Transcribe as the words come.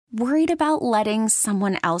Worried about letting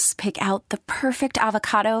someone else pick out the perfect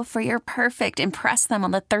avocado for your perfect impress them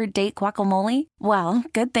on the third date guacamole? Well,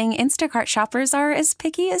 good thing Instacart shoppers are as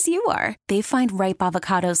picky as you are. They find ripe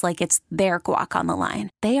avocados like it's their guac on the line.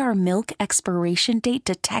 They are milk expiration date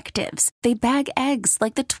detectives. They bag eggs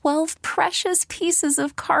like the 12 precious pieces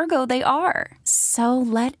of cargo they are. So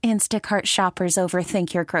let Instacart shoppers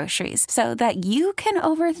overthink your groceries so that you can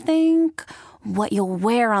overthink what you'll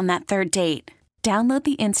wear on that third date. Download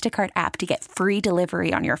the Instacart app to get free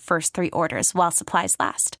delivery on your first 3 orders while supplies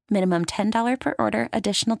last. Minimum $10 per order.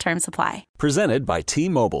 Additional terms apply. Presented by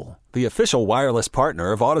T-Mobile, the official wireless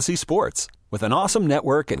partner of Odyssey Sports. With an awesome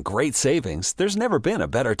network and great savings, there's never been a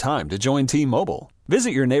better time to join T-Mobile. Visit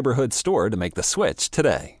your neighborhood store to make the switch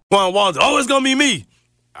today. Juan Wall's, it's going to be me.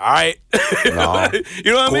 All right. No.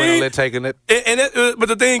 You know what I mean? Taking it. But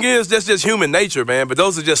the thing is, that's just human nature, man. But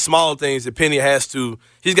those are just small things that Penny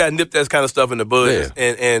he's got to nip that kind of stuff in the bud.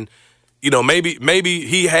 Yeah. And maybe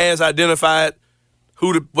he has identified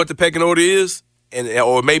what the pecking order is,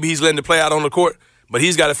 or maybe he's letting it play out on the court, but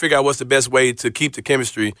he's got to figure out what's the best way to keep the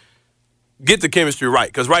chemistry, get the chemistry right.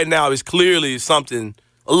 Because right now it's clearly something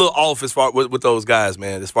a little off as far with those guys,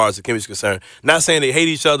 man, as far as the chemistry is concerned. Not saying they hate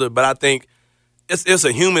each other, but I think there's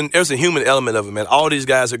a human element of it, man. All these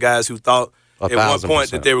guys are guys who thought at one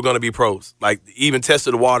point that they were going to be pros, like even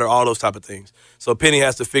tested the water, all those type of things. So Penny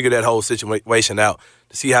has to figure that whole situation out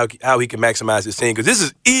to see how he can maximize his team. Because this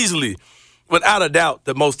is easily, without a doubt,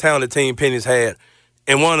 the most talented team Penny's had,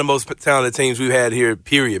 and one of the most talented teams we've had here,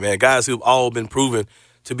 period, man. Guys who've all been proven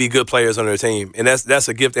to be good players on their team. And that's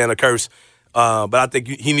a gift and a curse. But I think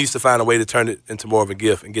he needs to find a way to turn it into more of a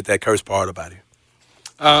gift and get that curse part out of here.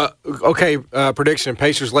 Prediction,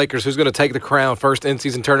 Pacers-Lakers, who's going to take the crown, first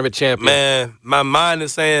in-season tournament champion? Man, my mind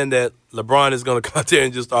is saying that LeBron is going to come out there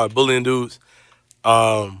and just start bullying dudes.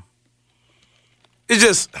 It's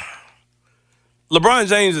just LeBron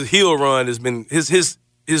James' heel run has been his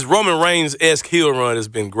Roman Reigns-esque heel run has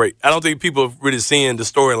been great. I don't think people are really seeing the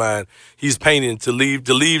storyline he's painting to leave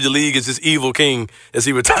the league as this evil king as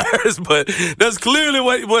he retires. But that's clearly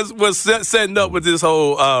what's setting up with this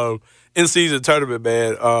whole in-season tournament,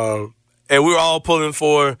 man. And we're all pulling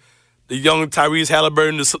for the young Tyrese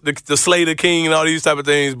Halliburton, the Slater King, and all these type of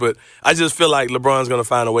things. But I just feel like LeBron's going to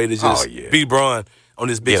find a way to just beat Bron on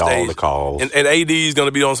this big stage. Get all the calls. And AD is going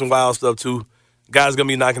to be on some wild stuff, too. Guys going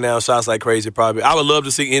to be knocking down shots like crazy, probably. I would love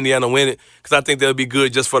to see Indiana win it because I think that would be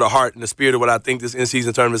good just for the heart and the spirit of what I think this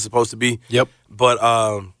in-season tournament is supposed to be. Yep. But,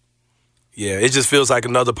 yeah, it just feels like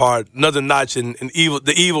another notch in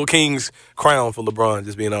the evil king's crown for LeBron,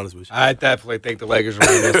 just being honest with you. I definitely think the Lakers are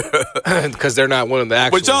winning this because they're not winning the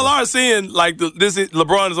actual. But y'all are seeing, like,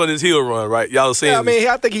 LeBron is on his heel run, right? Y'all are seeing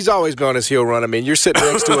I think he's always been on his heel run. I mean, you're sitting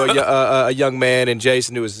next to a young man in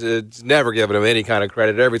Jason who has never given him any kind of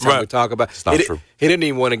credit. Every time we talk about it's not true. He didn't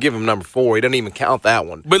even want to give him number 4. He didn't even count that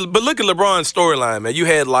one. But look at LeBron's storyline, man. You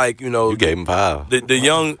had, like, you gave him 5. The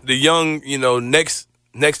young,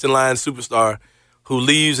 next in line superstar who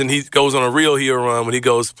leaves and he goes on a real heel run when he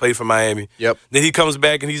goes to play for Miami. Yep. Then he comes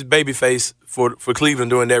back and he's babyface for Cleveland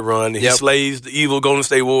during that run. And he slays the evil Golden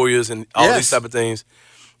State Warriors and all these type of things.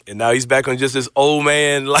 And now he's back on just this old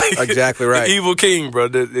man, like exactly right, the evil king, bro.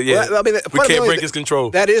 We can't break his control.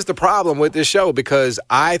 That is the problem with this show because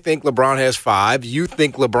I think LeBron has 5. You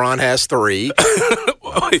think LeBron has 3.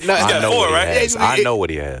 He's got 4, right? I know what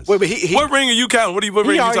he has. Wait, but what ring are you counting? What ring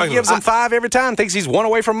are you talking about? He gives him 5 every time. Thinks he's 1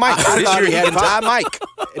 away from Mike. I thought he had 5 Mike.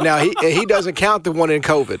 Now he doesn't count the one in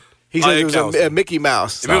COVID. He said it was a Mickey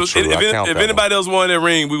Mouse. If anybody else won that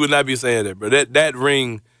ring, we would not be saying that, bro. That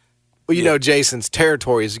ring. Well, you know, Jason's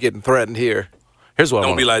territory is getting threatened here. Here's what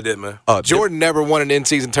Don't be like that, man. Jordan never won an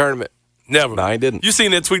in-season tournament. Never. No, he didn't. You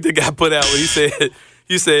seen that tweet that got put out where he said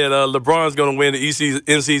LeBron's going to win the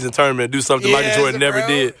in-season tournament and do something Michael Jordan never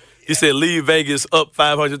did. He said leave Vegas up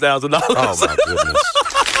 $500,000. Oh, my goodness.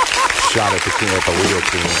 Shot at the real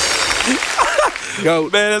team. Go.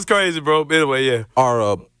 Man, that's crazy, bro. Anyway, yeah.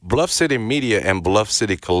 Are Bluff City Media and Bluff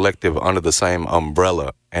City Collective under the same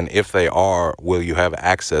umbrella? And if they are, will you have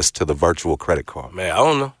access to the virtual credit card? Man, I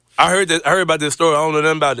don't know. I heard about this story. I don't know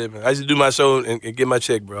nothing about it, man. I just do my show and get my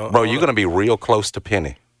check, bro. Bro, you're going to be real close to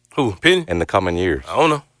Penny. Who, Penny? In the coming years. I don't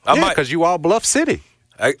know. Because you all Bluff City.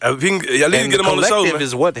 I need to get him on the show, man.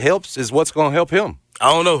 Is what helps. Is what's going to help him.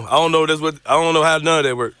 I don't know. I don't know how none of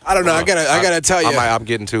that works. I don't know. I gotta tell you. I'm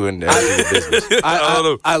getting to your business.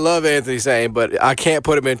 I love Anthony Sain, but I can't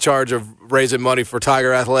put him in charge of raising money for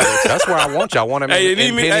Tiger Athletics. That's where I want you. I want him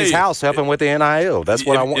in Penny's house helping with the NIL. That's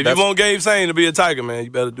what I want. If you want Gabe Sain to be a Tiger, man,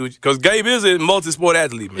 you better do it. Because Gabe is a multi-sport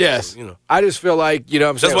athlete, man. Yes. So, I just feel like, what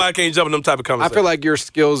I'm saying? That's why I can't jump in them type of conversations. I feel like your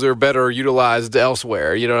skills are better utilized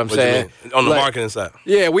elsewhere. You know what I'm saying? On the marketing side.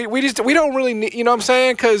 Yeah, we don't really need, you know what I'm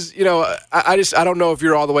saying? Because, I don't know if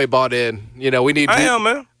you're all the way bought in. I am,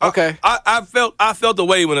 man. Okay. I felt the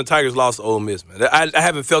way when the Tigers lost to Ole Miss, man. I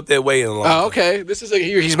haven't felt that way in a long time. Oh, okay. This is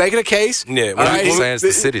he's making a case. Yeah. He's saying it's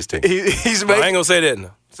the city's team. He's I ain't gonna say that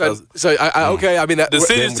now. Okay. I mean, the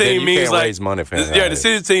city's team means like raise money for the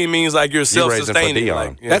city's team means like you're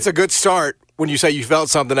self-sustaining. That's a good start when you say you felt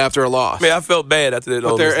something after a loss. Man, I felt bad after that.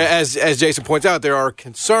 But as Jason points out, there are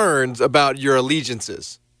concerns about your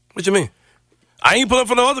allegiances. What you mean? I ain't pulling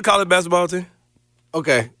for no other college basketball team.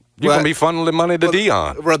 Okay. You can be funneling money to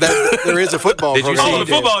Deion. Bro, there is a football. Did you see the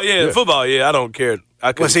football? Yeah, the football. Yeah, I don't care.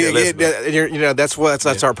 I couldn't care less.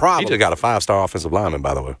 That's our problem. He just got a 5-star offensive lineman,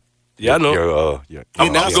 by the way. Yeah, I know. He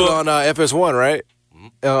announced it on FS1, right?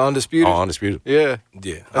 Undisputed. Oh, Undisputed. Yeah.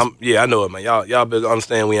 Yeah, I know it, man. Y'all better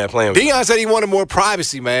understand we ain't playing with Deion said he wanted more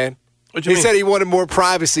privacy, man. What you mean? He said he wanted more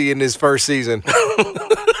privacy in his first season.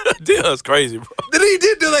 Deion's crazy, bro. He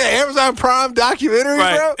did do that Amazon Prime documentary,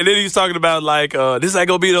 right. bro? And then he's talking about, like, this ain't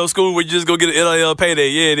going to be those schools where you just go get an NIL payday.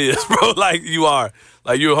 Yeah, it is, bro. Like, you are.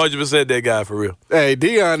 Like, you're 100% that guy for real. Hey,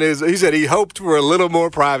 Deion he said he hoped for a little more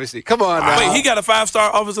privacy. Come on now. Wait, he got a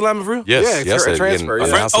 5-star offensive lineman for real? Yes. A transfer. A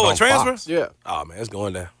transfer? Fox. Yeah. Oh, man, it's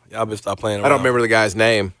going down. Y'all better stop playing around. I don't remember the guy's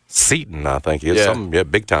name. Seton, I think.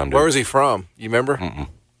 Big time dude. Where was he from? You remember? Mm-mm.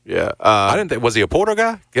 Yeah. I didn't think, was he a Porter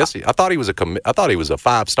guy? I thought he was a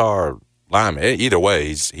 5-star lineman. Either way,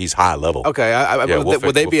 he's high level. Okay,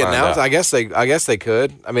 would they be announced? I guess they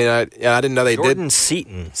could. I mean, I didn't know they did. Jordan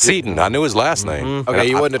Seton. Seton, I knew his last name. Okay,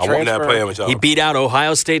 he wasn't a transfer. Playing with y'all. He beat out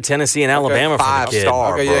Ohio State, Tennessee, and Alabama for the kid.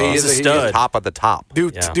 5-star. Okay, yeah, he's a stud. Top of the top. Do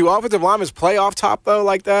offensive linemen play off top though,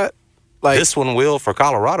 like that? Like this one will for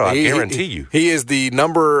Colorado. I guarantee you. He is the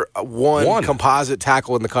number one composite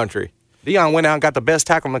tackle in the country. Deion went out and got the best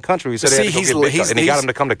tackle in the country. He said and he got him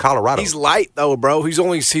to come to Colorado. He's light though, bro. He's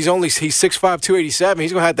 6'5", 287.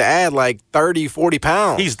 He's gonna have to add like 30, 40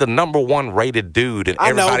 pounds. He's the number 1 rated dude, and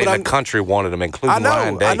everybody in the country wanted him, including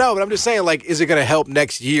Ryan Day. I know, but I'm just saying, like, is it gonna help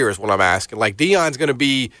next year? Is what I'm asking. Like, Deion's gonna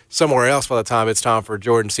be somewhere else by the time it's time for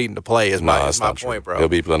Jordan Seton to play. Is my point, bro. He'll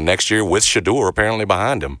be next year with Shador apparently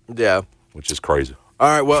behind him. Yeah, which is crazy. All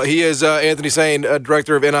right, well, he is Anthony Sain,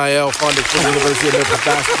 Director of NIL funding for the University of Memphis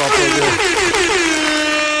basketball program.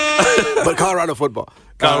 But Colorado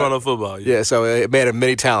football. Yeah, so a man of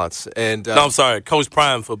many talents. And no, I'm sorry, Coach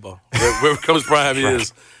Prime football. Where Coach Prime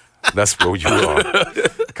is. That's where you are.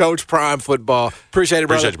 Coach Prime football. Appreciate it,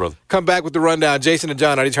 brother. Appreciate you, brother. Come back with the rundown. Jason and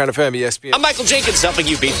John, 90 Trying to Fam, ESPN. I'm Michael Jenkins, helping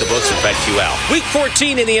you beat the books with BetQL. Week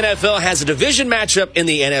 14 in the NFL has a division matchup in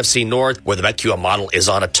the NFC North where the BetQL model is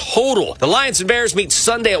on a total. The Lions and Bears meet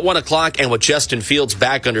Sunday at 1 o'clock, and with Justin Fields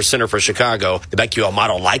back under center for Chicago, the BetQL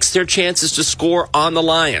model likes their chances to score on the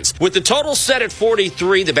Lions. With the total set at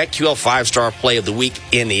 43, the BetQL 5-star play of the week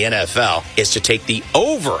in the NFL is to take the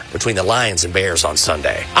over between the Lions and Bears on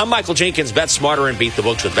Sunday. I'm Michael Jenkins. Bet smarter and beat the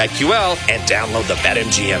books with BetQL, and download the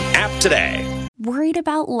BetMGM app today. Worried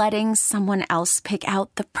about letting someone else pick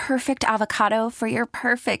out the perfect avocado for your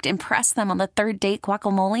perfect impress them on the third date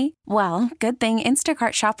guacamole? Well, good thing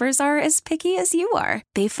Instacart shoppers are as picky as you are.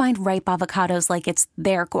 They find ripe avocados like it's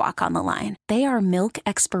their guac on the line. They are milk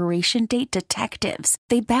expiration date detectives.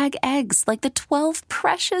 They bag eggs like the 12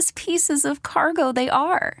 precious pieces of cargo they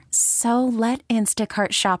are. So let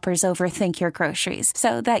Instacart shoppers overthink your groceries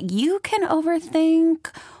so that you can overthink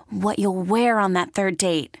what you'll wear on that third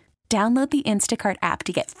date. Download the Instacart app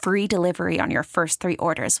to get free delivery on your first 3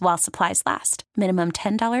 orders while supplies last. Minimum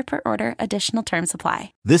 $10 per order. Additional terms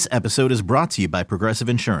apply. This episode is brought to you by Progressive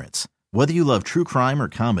Insurance. Whether you love true crime or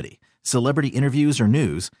comedy, celebrity interviews or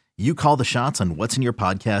news, you call the shots on what's in your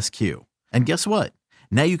podcast queue. And guess what?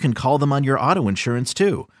 Now you can call them on your auto insurance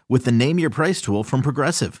too with the Name Your Price tool from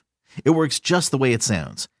Progressive. It works just the way it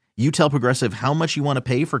sounds. You tell Progressive how much you want to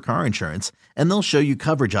pay for car insurance, and they'll show you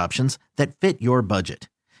coverage options that fit your budget.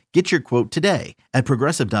 Get your quote today at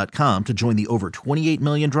Progressive.com to join the over 28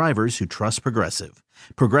 million drivers who trust Progressive.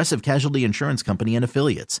 Progressive Casualty Insurance Company and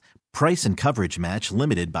Affiliates. Price and coverage match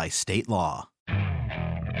limited by state law.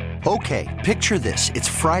 Okay, picture this. It's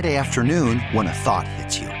Friday afternoon when a thought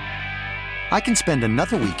hits you. I can spend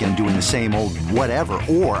another weekend doing the same old whatever,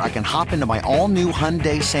 or I can hop into my all-new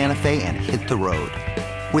Hyundai Santa Fe and hit the road.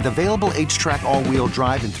 With available H-Track all-wheel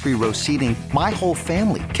drive and 3-row seating, my whole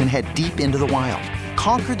family can head deep into the wild.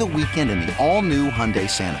 Conquer the weekend in the all-new Hyundai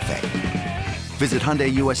Santa Fe. Visit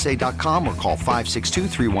HyundaiUSA.com or call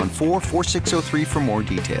 562-314-4603 for more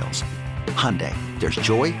details. Hyundai, there's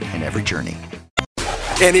joy in every journey.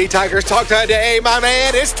 NE Tigers talk today, my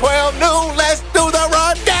man. It's 12 noon. Let's do the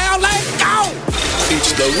rundown. Let's go.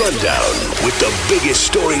 It's the rundown with the biggest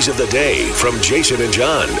stories of the day from Jason and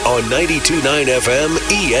John on 92.9 FM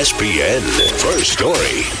ESPN. First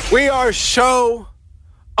story. We are a show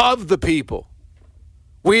of the people.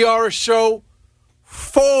 We are a show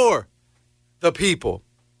for the people.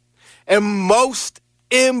 And most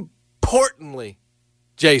importantly,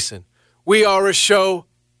 Jason, we are a show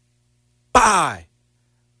by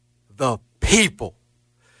the people.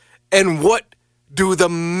 And what do the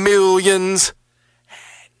millions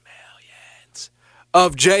and millions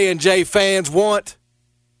of J&J fans want?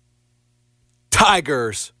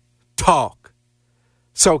 Tigers talk.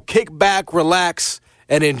 So kick back, relax,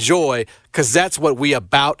 and enjoy, because that's what we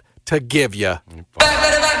about to give you.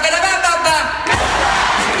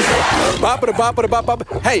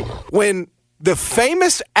 Hey, when the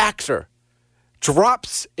famous actor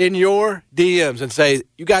drops in your DMs and say,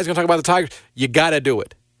 you guys going to talk about the Tigers, you got to do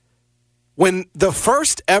it. When the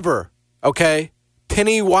first ever,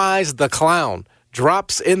 Pennywise the Clown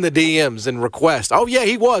drops in the DMs and requests, oh, yeah,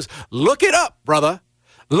 he was. Look it up, brother.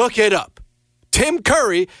 Look it up. Tim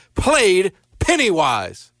Curry played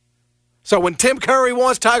Pennywise. So when Tim Curry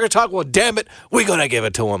wants Tiger Talk, well, damn it, we're going to give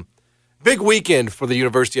it to him. Big weekend for the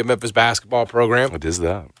University of Memphis basketball program. What is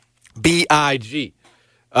that? BIG,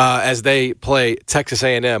 as they play Texas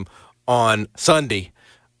A&M on Sunday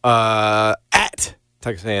at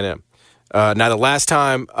Texas A&M. Now, the last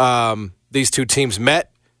time these two teams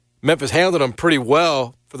met, Memphis handled them pretty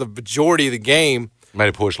well for the majority of the game. Made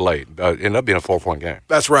it push late. Ended up being a 4-point game.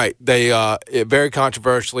 That's right. They very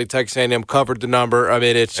controversially, Texas A&M covered the number. I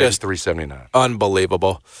mean, it's just 379.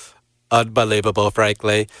 Unbelievable,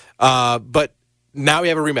 frankly. But now we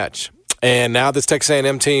have a rematch, and now this Texas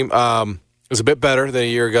A&M team is a bit better than a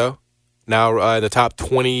year ago. Now in the top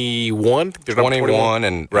 21. 21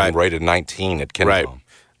 and rated 19 at Kendall. Right.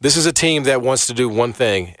 This is a team that wants to do one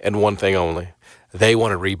thing and one thing only. They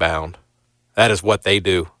want to rebound. That is what they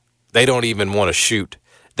do. They don't even want to shoot.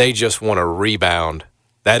 They just want to rebound.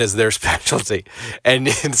 That is their specialty, and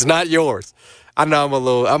it's not yours. I know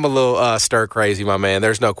I'm a little stir crazy, my man.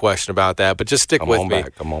 There's no question about that. But just stick with me.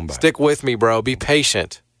 Come on back. Stick with me, bro. Be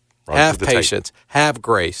patient. Have patience. Have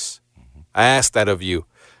grace. I ask that of you.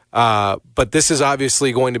 But this is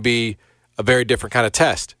obviously going to be a very different kind of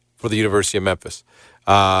test for the University of Memphis,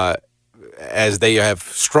 as they have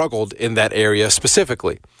struggled in that area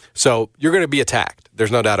specifically. So you're going to be attacked.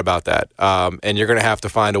 There's no doubt about that. And you're going to have to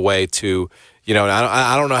find a way to,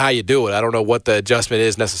 I don't know how you do it. I don't know what the adjustment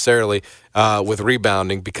is necessarily with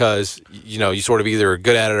rebounding, because, you sort of either are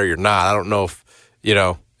good at it or you're not. I don't know if,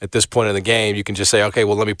 at this point in the game, you can just say, okay,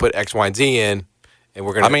 well, let me put X, Y, and Z in, and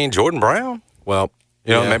we're going to. I mean, Jordan Brown. Well,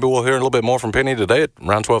 maybe we'll hear a little bit more from Penny today at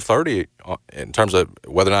around 12:30 in terms of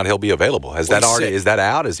whether or not he'll be available. Is that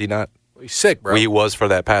out? Is he not? He's sick, bro. He was for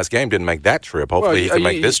that past game, didn't make that trip. Hopefully he can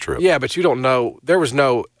make this trip. Yeah, but you don't know. There was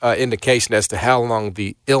no indication as to how long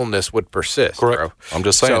the illness would persist. Correct. Bro. I'm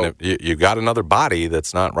just saying, you got another body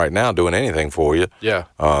that's not right now doing anything for you. Yeah.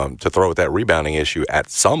 To throw at that rebounding issue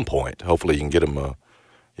at some point. Hopefully you can get him.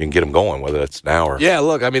 You can get them going, whether it's now or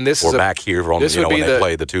look, I mean, this is back here on when they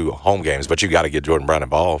play the two home games. But you got to get Jordan Brown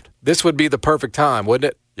involved. This would be the perfect time,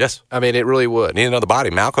 wouldn't it? Yes. I mean, it really would. Need another body.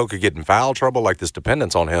 Malco could get in foul trouble, like this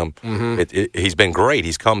dependence on him. Mm-hmm. He's been great.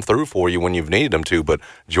 He's come through for you when you've needed him to. But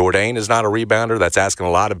Jourdain is not a rebounder. That's asking a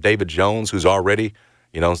lot of David Jones, who's already,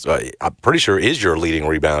 I'm pretty sure is your leading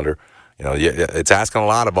rebounder. It's asking a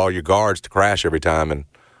lot of all your guards to crash every time and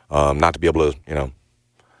not to be able to,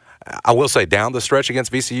 I will say down the stretch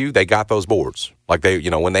against VCU, they got those boards. Like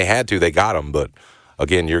when they had to, they got them. But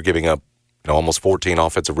again, you're giving up almost 14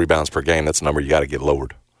 offensive rebounds per game. That's a number you got to get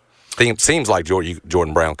lowered. Seems like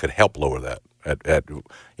Jordan Brown could help lower that at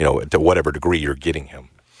to whatever degree you're getting him.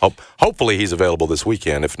 Hopefully he's available this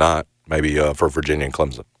weekend. If not, maybe for Virginia and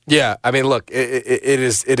Clemson. Yeah, I mean, look, it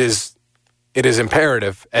is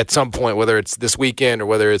imperative at some point, whether it's this weekend or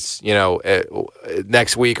whether it's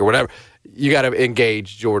next week or whatever. You got to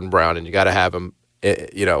engage Jordan Brown, and you got to have him,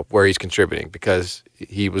 where he's contributing, because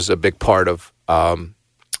he was a big part of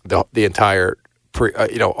the entire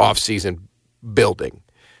off-season building.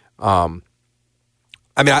 I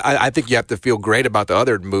mean, I think you have to feel great about the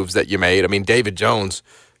other moves that you made. I mean, David Jones,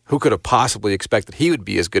 who could have possibly expected he would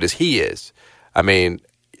be as good as he is? I mean,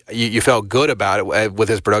 you felt good about it with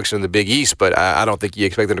his production in the Big East, but I don't think you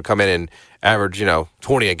expect him to come in and average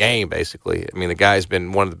 20 a game. Basically, I mean the guy's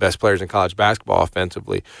been one of the best players in college basketball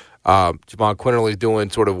offensively. Javon Quinterly's doing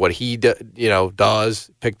sort of what he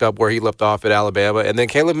does, picked up where he left off at Alabama, and then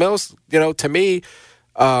Caleb Mills, to me,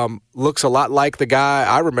 looks a lot like the guy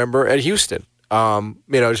I remember at Houston.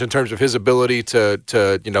 Just in terms of his ability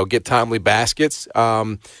to get timely baskets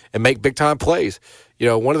and make big time plays.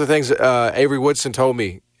 One of the things Avery Woodson told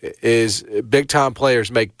me is big time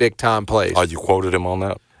players make big time plays. Oh, you quoted him on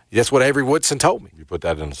that? That's what Avery Woodson told me. You put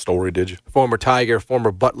that in a story, did you? Former Tiger,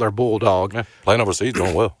 former Butler Bulldog. Yeah, playing overseas,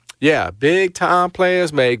 doing well. Yeah, big time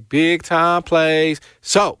players make big time plays.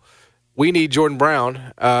 So we need Jordan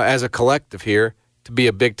Brown as a collective here to be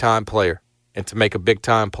a big time player and to make a big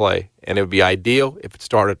time play. And it would be ideal if it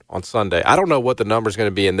started on Sunday. I don't know what the number's going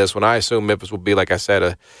to be in this one. I assume Memphis will be, like I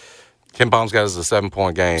said, Ken Palm's got us a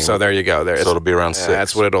 7-point game. So there you go. So it'll be around 6.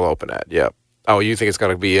 That's what it'll open at. Yep. Oh, you think it's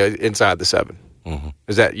going to be inside the 7? Mm-hmm.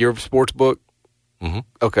 Is that your sports book? Mm-hmm.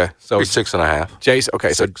 Okay. So 6.5. Jace.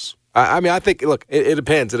 Okay. 6. So I think. Look, it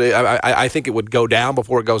depends. I think it would go down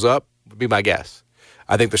before it goes up. Would be my guess.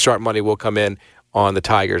 I think the sharp money will come in on the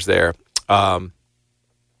Tigers there.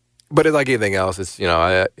 But like anything else,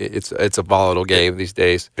 it's a volatile game these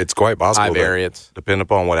days. It's quite possible. High variance. Depending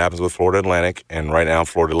upon what happens with Florida Atlantic, and right now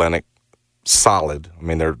Florida Atlantic solid. I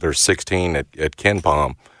mean they're 16 at Ken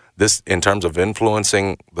Palm. This, in terms of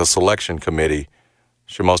influencing the selection committee,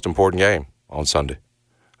 is your most important game on Sunday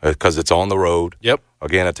because it's on the road. Yep.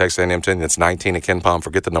 Again, at Texas A&M, it's 19 at Ken Palm.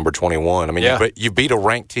 Forget the number 21. I mean, you beat a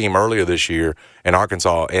ranked team earlier this year in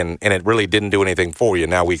Arkansas, and it really didn't do anything for you.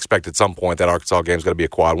 Now we expect at some point that Arkansas game is going to be a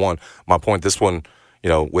quad one. My point, this one,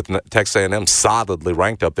 with Texas A&M solidly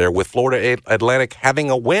ranked up there, with Florida Atlantic having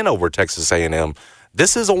a win over Texas A&M,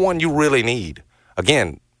 this is a one you really need.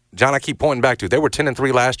 Again, John, I keep pointing back to, they were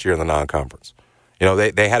 10-3 last year in the non-conference.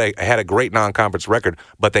 They had a great non-conference record,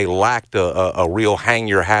 but they lacked a real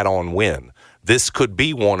hang-your-hat-on win. This could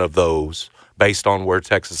be one of those based on where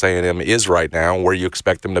Texas A&M is right now and where you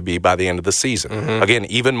expect them to be by the end of the season. Mm-hmm. Again,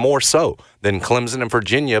 even more so than Clemson and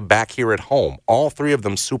Virginia back here at home. All three of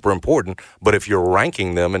them super important, but if you're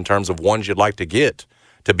ranking them in terms of ones you'd like to get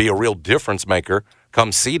to be a real difference maker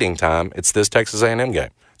come seeding time, it's this Texas A&M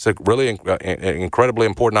game. It's a really incredibly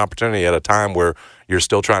important opportunity at a time where you're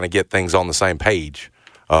still trying to get things on the same page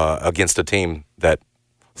against a team that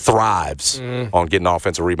thrives on getting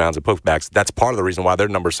offensive rebounds and putbacks. That's part of the reason why they're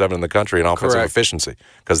number 7 in the country in offensive efficiency,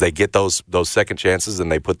 because they get those second chances and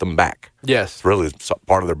they put them back. Yes. It's really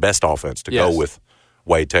part of their best offense to go with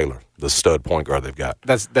Wade Taylor, the stud point guard they've got.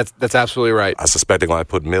 That's absolutely right. I suspect they're going to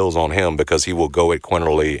put Mills on him because he will go at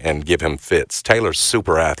Quinterly and give him fits. Taylor's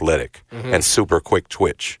super athletic and super quick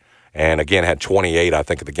twitch. And, again, had 28, I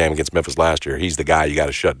think, at the game against Memphis last year. He's the guy you got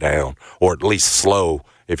to shut down, or at least slow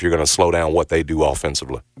if you're going to slow down what they do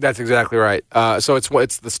offensively. That's exactly right. So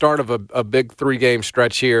it's the start of a big 3-game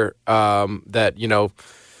stretch here that,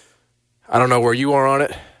 I don't know where you are on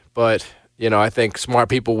it, but, I think smart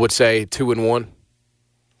people would say 2-1.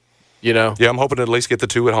 Yeah, I'm hoping to at least get the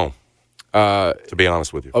 2 at home, to be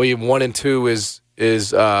honest with you. Oh, even 1 and 2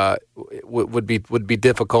 would be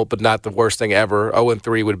difficult, but not the worst thing ever.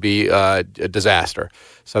 0-3 would be a disaster.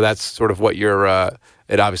 So that's sort of what you're.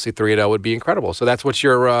 And obviously 3-0 would be incredible. So that's what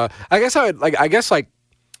you're. I guess a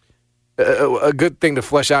good thing to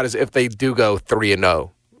flesh out is if they do go 3-0,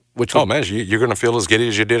 which man, you're going to feel as giddy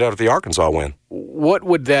as you did out of the Arkansas win. What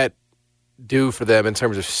would that do for them in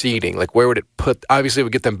terms of seeding? Like, where would it put? Obviously, it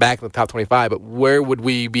would get them back in the top 25, but where would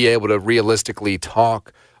we be able to realistically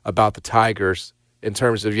talk about the Tigers in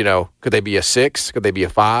terms of, could they be a 6? Could they be a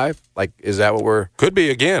 5? Like, is that what we're... Could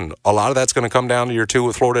be, again. A lot of that's going to come down to your 2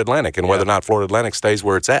 with Florida Atlantic and whether or not Florida Atlantic stays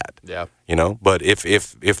where it's at. Yeah. But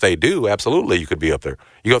if they do, absolutely, you could be up there.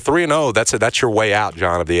 You go 3-0, that's your way out,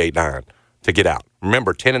 John, of the 8-9 to get out.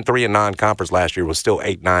 Remember, 10-3 in non-conference last year was still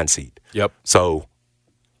 8-9 seed. Yep. So,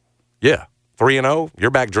 yeah, 3-0,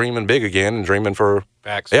 you're back dreaming big again and dreaming for...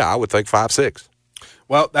 Facts. Yeah, I would think 5-6.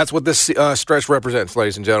 Well, that's what this stretch represents,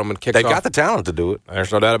 ladies and gentlemen. They got the talent to do it.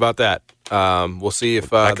 There's no doubt about that. We'll see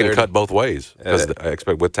if I can cut both ways because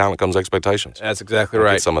with talent comes expectations. That's exactly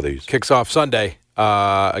right. Some of these kicks off Sunday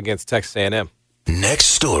against Texas A&M. Next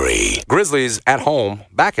story: Grizzlies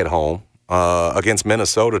back at home against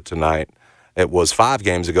Minnesota tonight. It was 5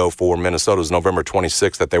 games ago for Minnesota. It was November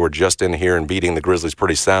 26th that they were just in here and beating the Grizzlies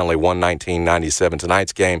pretty soundly, 119-97.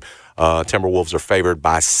 Tonight's game, Timberwolves are favored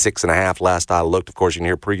by 6.5. Last I looked, of course, you can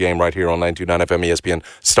hear pregame right here on 92.9 FM ESPN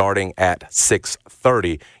starting at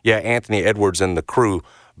 6:30. Yeah, Anthony Edwards and the crew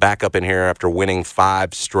back up in here after winning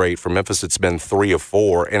 5 straight. For Memphis, it's been 3 of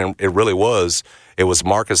 4, and it really was. It was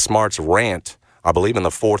Marcus Smart's rant, I believe, in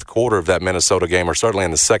the fourth quarter of that Minnesota game, or certainly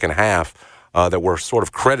in the second half, that we're sort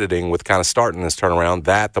of crediting with kind of starting this turnaround.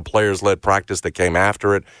 That the players-led practice that came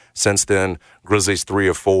after it. Since then, Grizzlies 3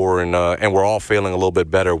 of 4, and we're all feeling a little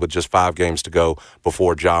bit better with just 5 games to go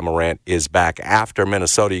before Ja Morant is back. After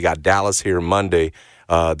Minnesota, you got Dallas here Monday.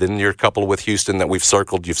 Then you're a couple with Houston that we've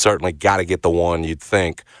circled. You've certainly got to get the one, you'd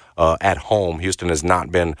think, at home. Houston has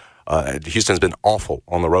not been Houston's been awful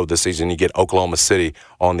on the road this season. You get Oklahoma City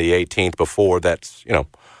on the 18th before that's,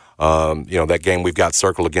 that game we've got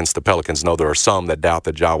circled against the Pelicans. No, there are some that doubt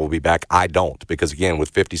that Ja will be back. I don't, because, again, with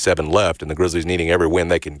 57 left and the Grizzlies needing every win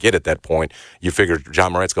they can get at that point, you figure Ja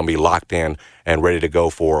Morant's going to be locked in and ready to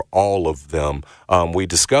go for all of them. We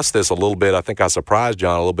discussed this a little bit. I think I surprised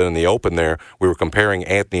John a little bit in the open there. We were comparing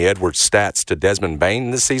Anthony Edwards' stats to Desmond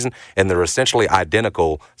Bane this season, and they're essentially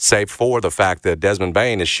identical, save for the fact that Desmond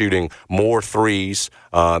Bane is shooting more threes.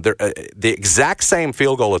 The exact same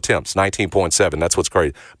field goal attempts, 19.7. That's what's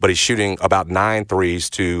crazy. But he's shooting about 9 threes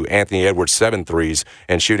to Anthony Edwards' 7 threes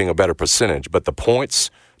and shooting a better percentage. But the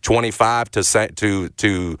points, 25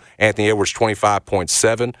 to Anthony Edwards,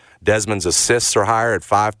 25.7. Desmond's assists are higher at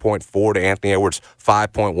 5.4 to Anthony Edwards,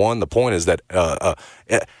 5.1. The point is that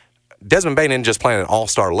Desmond Bane isn't just playing at an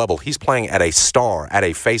all-star level. He's playing at a star, at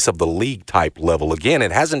a face-of-the-league type level. Again,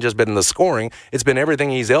 it hasn't just been the scoring. It's been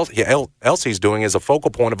everything else he's doing as a focal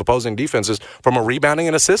point of opposing defenses from a rebounding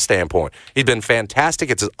and assist standpoint. He's been fantastic.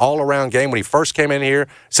 It's an all-around game. When he first came in here,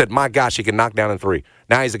 said, my gosh, he can knock down in 3.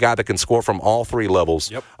 Now he's a guy that can score from all 3 levels.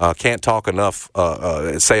 Yep. Can't talk enough,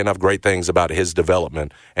 say enough great things about his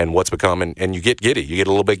development and what's become. And you get giddy. You get a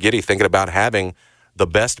little bit giddy thinking about having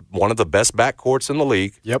one of the best backcourts in the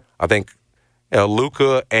league. Yep. I think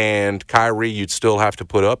Luka and Kyrie you'd still have to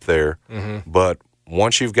put up there. Mm-hmm. But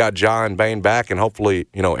once you've got Ja and Bane back and hopefully,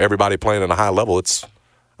 everybody playing at a high level,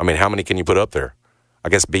 how many can you put up there? I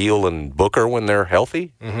guess Beal and Booker when they're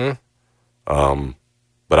healthy. Mm-hmm.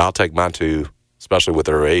 But I'll take my 2, especially with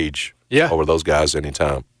their age, over those guys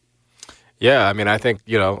anytime. Yeah, I mean, I think,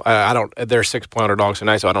 I don't – they're 6-point underdogs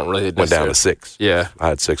tonight, so I don't really – Went down to 6. Yeah. I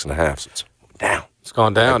had 6.5, so it's down. It's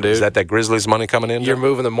gone down, dude. Is that Grizzlies money coming in? You're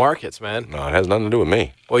moving the markets, man. No, it has nothing to do with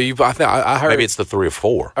me. Well, I heard maybe it's the 3 or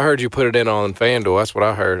 4. I heard you put it in on FanDuel. That's what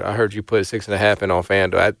I heard. I heard you put 6.5 in on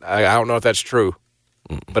FanDuel. I don't know if that's true,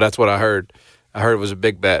 but that's what I heard. I heard it was a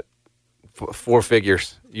big bet, 4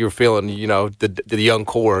 figures. You were feeling, the young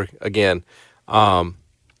core again. But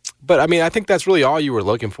I mean, I think that's really all you were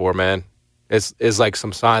looking for, man. Is like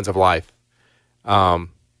some signs of life,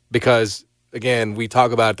 because. Again, we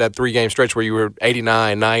talk about that 3-game stretch where you were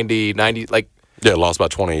 89, 90, like. Yeah, lost by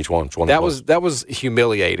 20 each one. 20 that was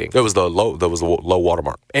humiliating. That was the low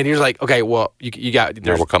watermark. And you're like, okay, well, you got.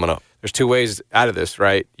 Now we're coming up. There's 2 ways out of this,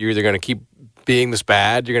 right? You're either going to keep being this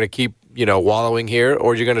bad, you're going to keep wallowing here,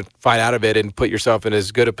 or you're going to fight out of it and put yourself in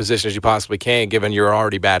as good a position as you possibly can, given your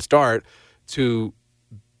already bad start, to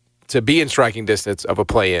be in striking distance of a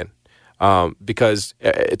play-in. Because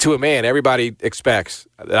to a man, everybody expects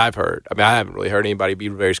that I've heard. I mean, I haven't really heard anybody be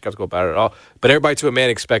very skeptical about it at all. But everybody to a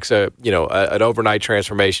man expects an overnight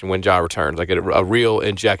transformation when Ja returns, like a real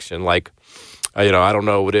injection. Like, I don't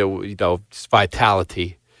know what just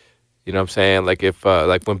vitality. You know what I'm saying? Like if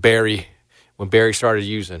like when Barry started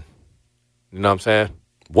using. You know what I'm saying?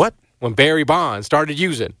 What? When Barry Bonds started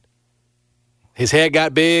using, his head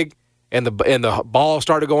got big and the ball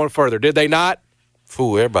started going further. Did they not?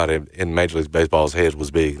 Fool, everybody in Major League Baseball's head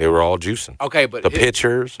was big. They were all juicing. Okay, but the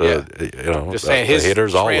pitchers, just saying his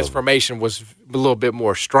hitters, transformation was a little bit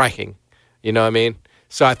more striking. You know what I mean?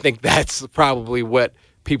 So I think that's probably what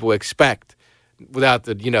people expect without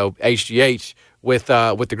the HGH with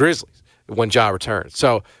the Grizzlies when Ja returns.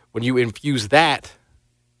 So when you infuse that,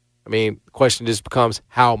 I mean, the question just becomes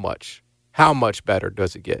how much better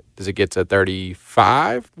does it get? Does it get to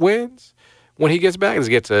 35 wins? When he gets back, does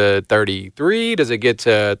it get to 33? Does it get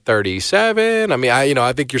to 37? I mean,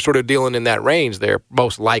 I think you're sort of dealing in that range there,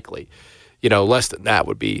 most likely. Less than that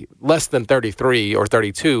would be less than 33 or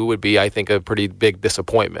 32 would be, I think, a pretty big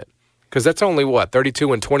disappointment. Because that's only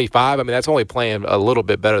 32 and 25. I mean, that's only playing a little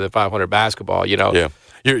bit better than 500 basketball. Yeah,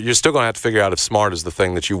 you're still going to have to figure out if Smart is the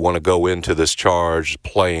thing that you want to go into this charge,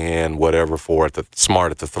 play in whatever for.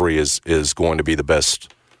 Smart at the 3 is going to be the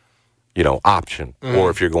best. Option, or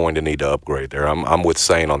if you're going to need to upgrade there. I'm with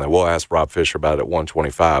Sain on that. We'll ask Rob Fisher about it at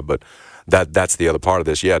 125, but that's the other part of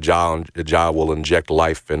this. Yeah, Ja will inject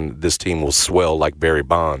life, and this team will swell like Barry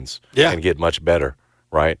Bonds and get much better,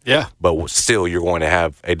 right? Yeah. But still, you're going to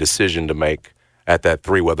have a decision to make at that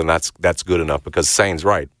 3, whether that's good enough, because Sain's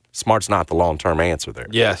right. Smart's not the long-term answer there.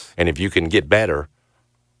 Yes. And if you can get better,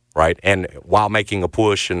 right, and while making a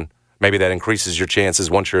push, and maybe that increases your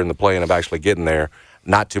chances once you're in the play-in of actually getting there,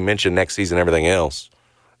 not to mention next season everything else,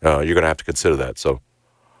 you're going to have to consider that. So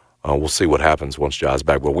we'll see what happens once Ja's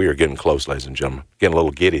back. But we are getting close, ladies and gentlemen. Getting a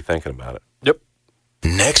little giddy thinking about it. Yep.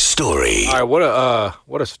 Next story. All right,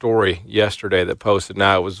 what a story yesterday that posted.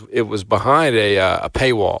 Now it was behind a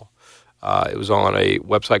paywall. It was on a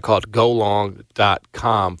website called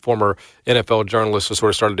golong.com. Former NFL journalist has sort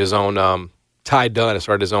of started his own Ty Dunn has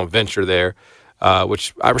started his own venture there,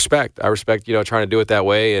 which I respect. I respect, trying to do it that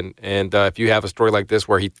way. And if you have a story like this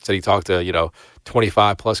where he said he talked to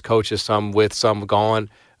 25 plus coaches, some with, some gone,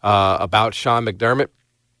 about Sean McDermott,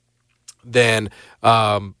 then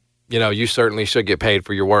you certainly should get paid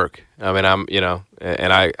for your work. I mean,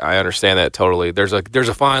 and I understand that totally. There's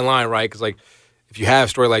a fine line, right? Because if you have a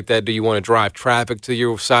story like that, do you want to drive traffic to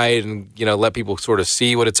your site and let people sort of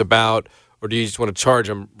see what it's about, or do you just want to charge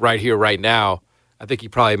them right here, right now? I think he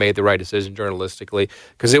probably made the right decision journalistically,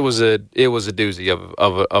 because it was a doozy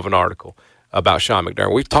of an article about Sean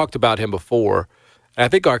McDermott. We've talked about him before, and I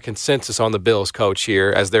think our consensus on the Bills coach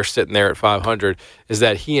here, as they're sitting there at 500, is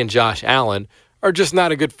that he and Josh Allen are just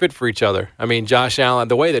not a good fit for each other. I mean, Josh Allen,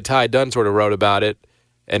 the way that Ty Dunn sort of wrote about it,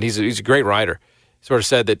 and he's a great writer, sort of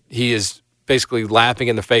said that he is basically laughing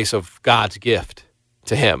in the face of God's gift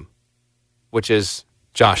to him, which is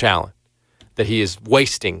Josh Allen, that he is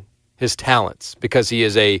wasting his talents because he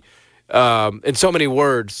is in so many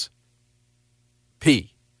words,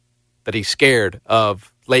 that he's scared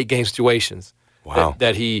of late game situations. Wow.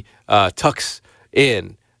 That he tucks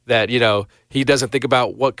in, that, he doesn't think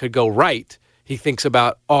about what could go right. He thinks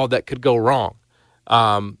about all that could go wrong.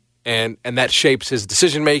 And that shapes his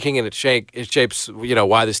decision-making, and it shapes,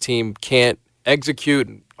 why this team can't execute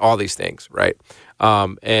and all these things, right?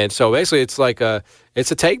 And so basically it's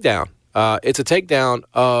it's a takedown. It's a takedown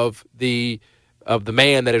of the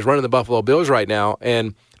man that is running the Buffalo Bills right now.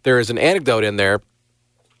 And there is an anecdote in there,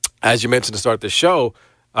 as you mentioned to start the show,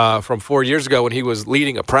 from 4 years ago when he was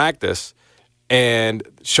leading a practice, and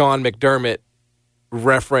Sean McDermott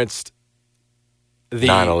referenced the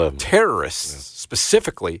 9/11 terrorists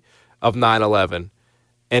specifically of 9/11,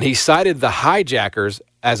 and he cited the hijackers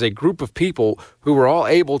as a group of people who were all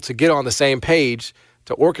able to get on the same page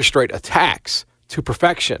to orchestrate attacks to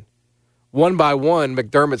perfection. One by one,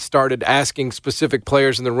 McDermott started asking specific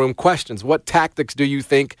players in the room questions. What tactics do you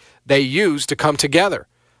think they used to come together?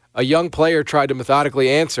 A young player tried to methodically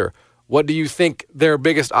answer, what do you think their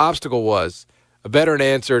biggest obstacle was? A veteran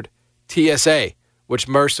answered, TSA, which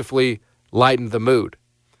mercifully lightened the mood.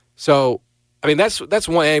 So, I mean, that's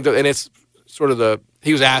one anecdote, and it's sort of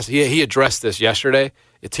he was asked, he addressed this yesterday,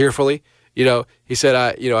 tearfully. He said,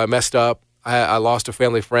 I messed up. I lost a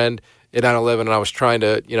family friend in 9/11, and I was trying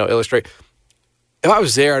to, illustrate. If I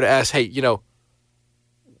was there, I'd ask, hey,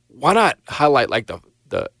 why not highlight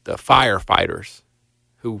the firefighters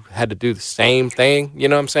who had to do the same thing, you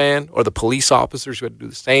know what I'm saying? Or the police officers who had to do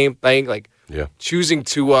the same thing, choosing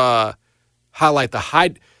to highlight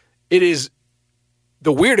it is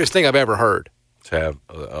the weirdest thing I've ever heard. To have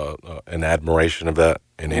an admiration of that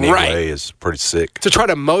in any way is pretty sick. To try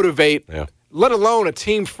to motivate, let alone a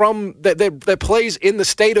team from that plays in the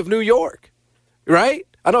state of New York, right?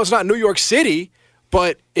 I know it's not New York City,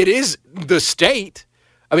 but it is the state.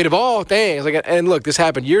 I mean, of all things, and look, this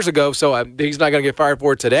happened years ago, so he's not going to get fired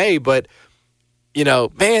for it today. But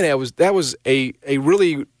man, that was a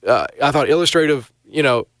really I thought illustrative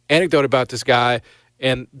anecdote about this guy.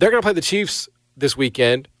 And they're going to play the Chiefs this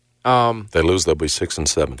weekend. They lose, they'll be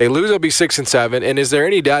 6-7. They lose, they'll be 6-7. And is there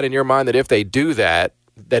any doubt in your mind that if they do that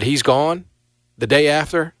he's gone the day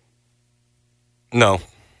after? No.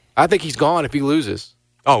 I think he's gone if he loses.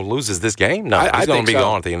 Oh, loses this game? No, he's going to be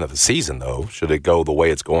gone at the end of the season, though, should it go the way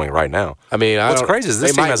it's going right now. I mean, what's crazy is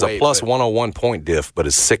this team has a plus 101 point diff, but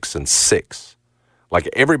is 6-6. Like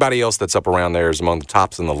everybody else that's up around there is among the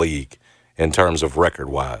tops in the league in terms of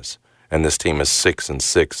record-wise. And this team is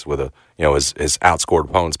 6-6 with has outscored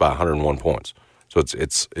opponents by 101 points. So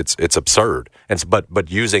it's absurd.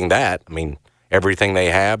 But using that, I mean, everything they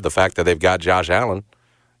have, the fact that they've got Josh Allen,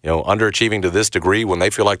 underachieving to this degree when they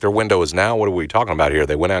feel like their window is now. What are we talking about here?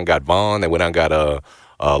 They went out and got Vaughn. They went out and got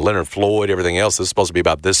Leonard Floyd. Everything else. This is supposed to be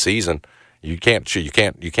about this season. You can't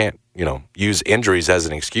use injuries as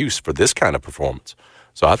an excuse for this kind of performance.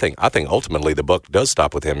 So I think ultimately the buck does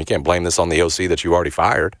stop with him. You can't blame this on the OC that you already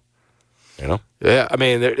fired. Yeah, I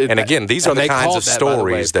mean, and again, these are the kinds of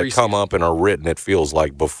stories that come up and are written. It feels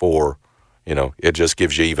like before, it just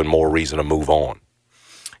gives you even more reason to move on.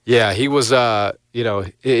 Yeah, he was.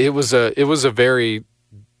 It was a very,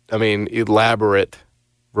 elaborate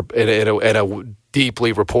in a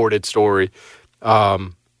deeply reported story.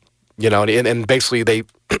 And basically the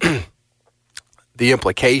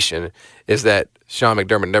implication is that Sean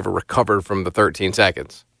McDermott never recovered from the 13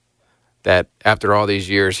 seconds. That after all these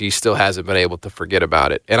years, he still hasn't been able to forget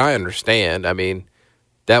about it. And I understand. I mean,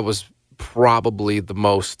 that was probably the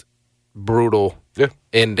most brutal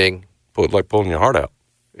ending. Like pulling your heart out.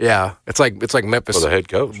 Yeah, it's like Memphis for the head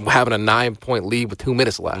coach having a 9-point lead with 2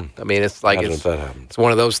 minutes left. I mean, it's like it's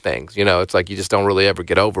one of those things. It's like you just don't really ever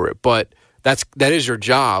get over it. But that is your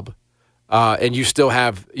job, and you still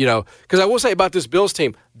have Because I will say about this Bills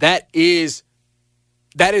team, that is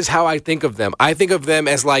how I think of them. I think of them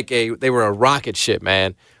as they were a rocket ship,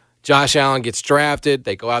 man. Josh Allen gets drafted.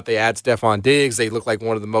 They go out, they add Stephon Diggs. They look like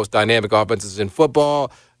one of the most dynamic offenses in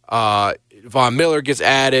football. Von Miller gets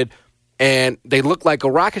added. And they look like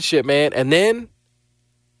a rocket ship, man. And then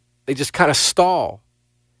they just kind of stall.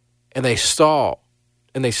 And they stall.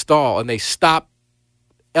 And they stall. And they stop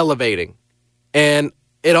elevating. And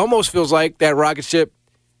it almost feels like that rocket ship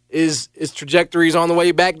is trajectory is on the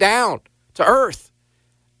way back down to earth.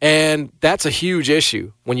 And that's a huge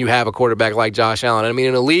issue when you have a quarterback like Josh Allen. I mean,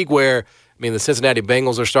 in a league where, the Cincinnati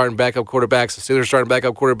Bengals are starting backup quarterbacks. The Steelers are starting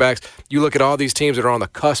backup quarterbacks. You look at all these teams that are on the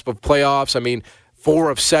cusp of playoffs.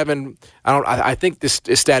 4 of 7. I think this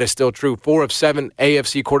stat is still true. 4 of 7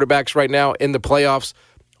 AFC quarterbacks right now in the playoffs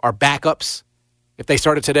are backups. If they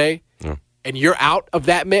started today, and you're out of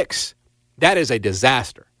that mix, that is a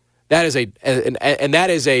disaster. That is and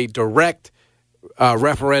that is a direct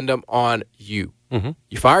referendum on you. Mm-hmm.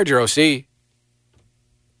 You fired your OC.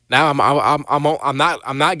 Now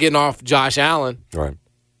I'm not getting off Josh Allen. Right.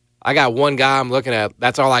 I got one guy I'm looking at.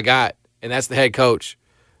 That's all I got, and that's the head coach,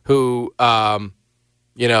 who.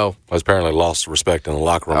 Has apparently lost respect in the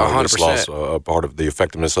locker room. 100%. Lost a part of the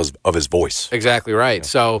effectiveness of his voice. Exactly right. Yeah.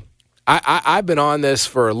 So I've been on this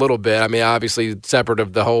for a little bit. Obviously separate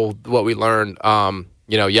of the whole what we learned,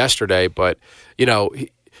 yesterday. But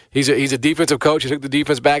he's a defensive coach. He took the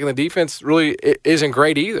defense back, and the defense really isn't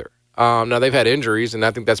great either. Now they've had injuries, and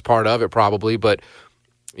I think that's part of it probably. But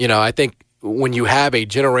I think when you have a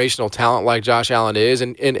generational talent like Josh Allen is,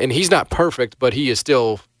 and he's not perfect, but he is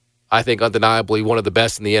still, I think, undeniably one of the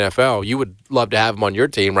best in the NFL. You would love to have him on your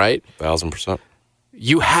team, right? 1,000%.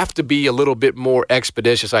 You have to be a little bit more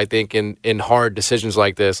expeditious, I think, in hard decisions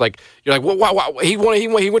like this. Like you're like, well, wow, he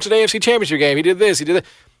went to the AFC Championship game. He did this. He did that.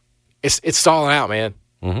 It's stalling out, man.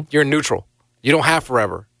 Mm-hmm. You're neutral. You don't have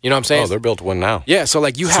forever. You know what I'm saying? Oh, they're built to win now. Yeah, so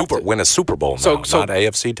you have to win a Super Bowl now. Not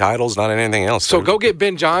AFC titles, not anything else. So go get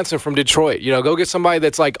Ben Johnson from Detroit. Go get somebody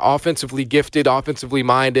that's offensively gifted, offensively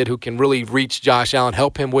minded, who can really reach Josh Allen,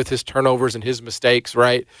 help him with his turnovers and his mistakes,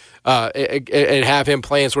 right? And have him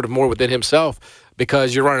playing sort of more within himself,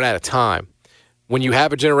 because you're running out of time. When you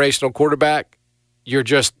have a generational quarterback,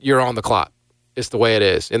 you're on the clock. It's the way it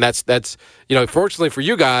is, and that's fortunately for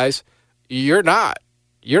you guys, you're not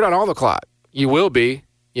on the clock. You will be.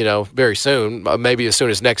 Very soon, maybe as soon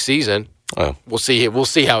as next season. We'll see. We'll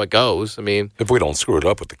see how it goes. If we don't screw it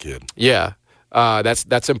up with the kid, yeah,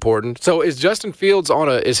 that's important. So, is Justin Fields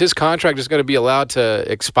is his contract just going to be allowed to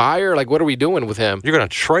expire? What are we doing with him? You're going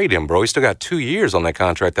to trade him, bro. He's still got 2 years on that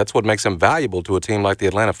contract. That's what makes him valuable to a team like the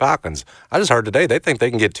Atlanta Falcons. I just heard today they think they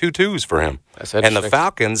can get 2 2s for him. That's interesting. And the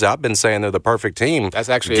Falcons, I've been saying they're the perfect team. That's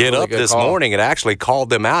actually get a really up good this call. morning and actually called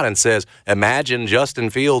them out and says, imagine Justin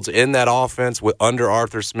Fields in that offense under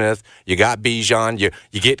Arthur Smith. You got Bijan.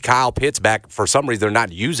 You get Kyle Pitts back. For some reason, they're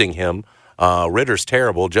not using him. Ritter's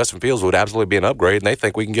terrible. Justin Fields would absolutely be an upgrade, and they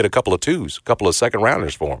think we can get a couple of 2s, a couple of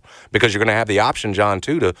second-rounders for him, because you're going to have the option, John,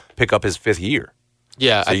 too, to pick up his 5th year.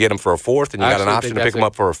 Yeah. So you get him for a 4th, and you got an option to pick him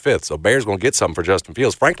up for a 5th. So Bears going to get something for Justin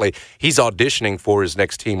Fields. Frankly, he's auditioning for his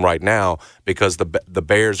next team right now, because the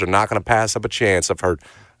Bears are not going to pass up a chance. I've heard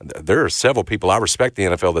there are several people I respect in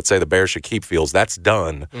the NFL that say the Bears should keep Fields. That's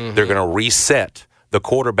done. Mm-hmm. They're going to reset the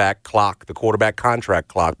quarterback clock, the quarterback contract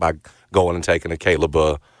clock, by going and taking a Caleb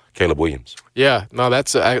Williams. Yeah, no,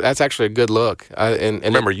 that's actually a good look. And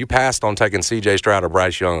remember, you passed on taking C.J. Stroud or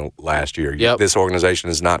Bryce Young last year. Yep. This organization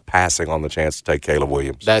is not passing on the chance to take Caleb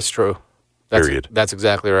Williams. That's true. Period. That's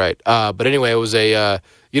exactly right. But anyway, it was you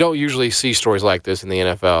don't usually see stories like this in the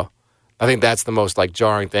NFL. I think that's the most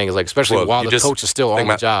jarring thing, is especially while the coach is still on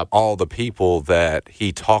the job. All the people that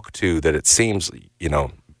he talked to, that it seems,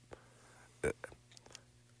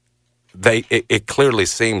 it clearly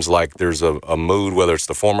seems like there's a mood, whether it's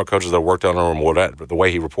the former coaches that worked on him or whatever. The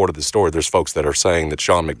way he reported the story, there's folks that are saying that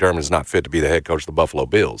Sean McDermott is not fit to be the head coach of the Buffalo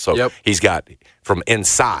Bills. So He's got, from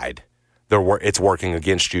inside, it's working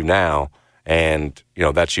against you now, and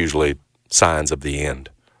that's usually signs of the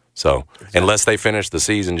end. So unless they finish the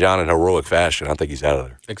season, John, in heroic fashion, I think he's out of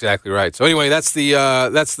there. Exactly right. So anyway, that's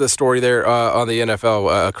the story there on the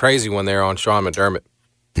NFL. A crazy one there on Sean McDermott.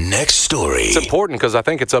 Next story. It's important because I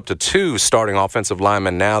think it's up to 2 starting offensive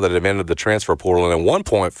linemen now that have entered the transfer portal. And at one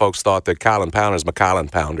point, folks thought that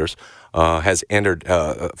McCollin Pounders, has entered,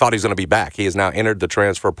 thought he was going to be back. He has now entered the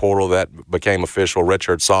transfer portal. That became official.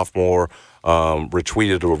 Redshirt sophomore,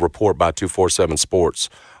 retweeted a report by 247 Sports.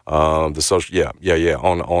 On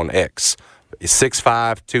X.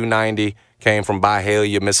 6'5", 290, came from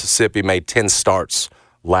Byhalia, Mississippi, made 10 starts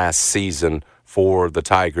last season for the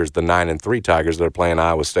Tigers, the 9-3 Tigers that are playing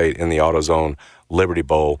Iowa State in the AutoZone Liberty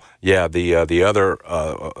Bowl. Yeah, the other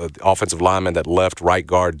offensive lineman that left, right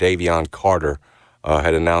guard Davion Carter,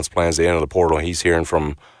 had announced plans to enter the portal. He's hearing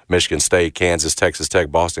from Michigan State, Kansas, Texas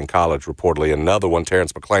Tech, Boston College, reportedly. Another one,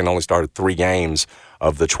 Terrence McClain, only started 3 games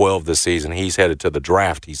of the 12 this season. He's headed to the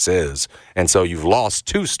draft, he says. And so you've lost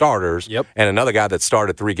 2 starters and another guy that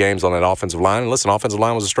started 3 games on that offensive line. And listen, offensive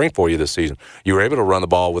line was a strength for you this season. You were able to run the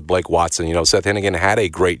ball with Blake Watson. You know, Seth Hennigan had a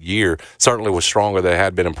great year, certainly was stronger than it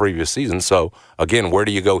had been in previous seasons. So, again, where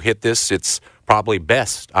do you go hit this? It's probably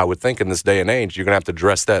best, I would think, in this day and age. You're going to have to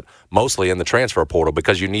address that mostly in the transfer portal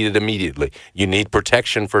because you need it immediately. You need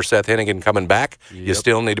protection for Seth Hennigan coming back. You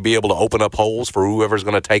still need to be able to open up holes for whoever's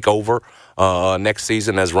going to take over next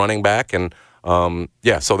season as running back. And,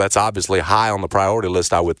 so that's obviously high on the priority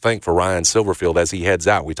list, I would think, for Ryan Silverfield as he heads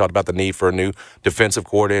out. We talked about the need for a new defensive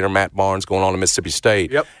coordinator, Matt Barnes, going on to Mississippi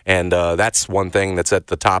State. And that's one thing that's at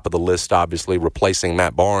the top of the list, obviously, replacing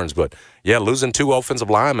Matt Barnes. But, losing 2 offensive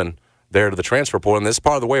linemen there to the transfer portal, and this is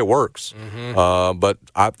part of the way it works. But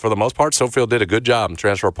for the most part, Silverfield did a good job in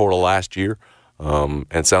transfer portal last year, and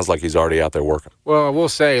it sounds like he's already out there working. Well, I will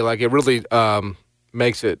say, it really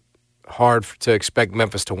makes it hard to expect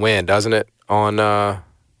Memphis to win, doesn't it? On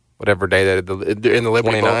whatever day that in the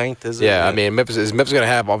Liberty Bowl. 29th, is it? Yeah, I mean, Memphis going to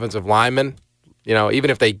have offensive linemen. You know, even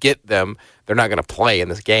if they get them, they're not going to play in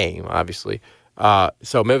this game, obviously.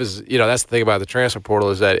 So Memphis, that's the thing about the transfer portal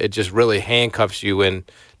is that it just really handcuffs you in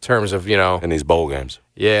terms of, in these bowl games.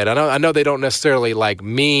 Yeah, and I know they don't necessarily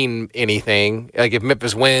mean anything. Like if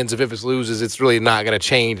Memphis wins, if Memphis loses, it's really not going to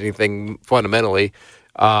change anything fundamentally.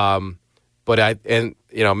 Memphis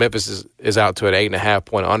is out to an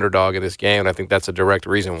 8.5-point underdog in this game, and I think that's a direct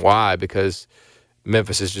reason why, because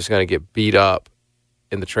Memphis is just going to get beat up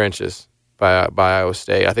in the trenches by Iowa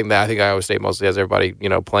State. I think Iowa State mostly has everybody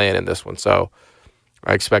playing in this one, so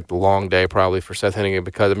I expect a long day probably for Seth Hennigan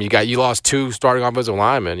because you lost 2 starting offensive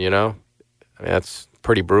linemen. That's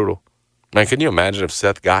pretty brutal. Man, can you imagine if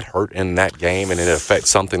Seth got hurt in that game and it affects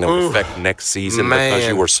something that would affect next season because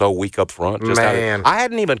you were so weak up front? I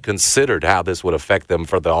hadn't even considered how this would affect them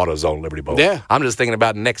for the AutoZone Liberty Bowl. Yeah. I'm just thinking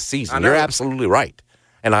about next season. You're absolutely right.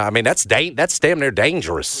 And I mean, that's damn near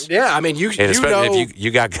dangerous. Yeah, I mean, especially if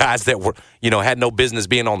you got guys that were, had no business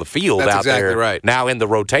being on the field that's out exactly there right. Now in the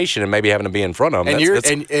rotation and maybe having to be in front of them. And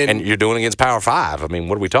you're doing against Power 5. I mean,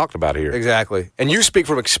 what are we talking about here? Exactly. And you speak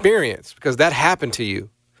from experience because that happened to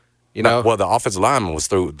you. Well, the offensive lineman was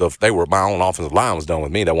through. My own offensive line was done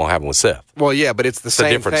with me. That won't happen with Seth. Well, yeah, but it's the same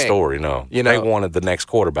thing. It's a different story, no. They wanted the next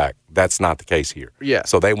quarterback. That's not the case here. Yeah.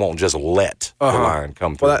 So they won't just let the line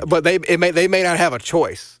come through. But they may not have a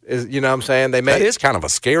choice. You know what I'm saying? That is kind of a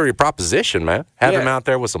scary proposition, man. Have him out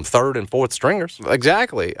there with some 3rd and 4th stringers.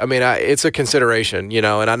 Exactly. I mean, it's a consideration,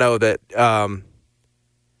 and I know that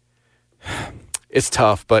it's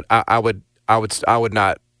tough, but I would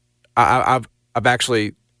not. I've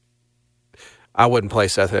actually. I wouldn't play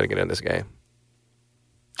Seth Hennigan in this game.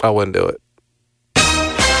 I wouldn't do it. An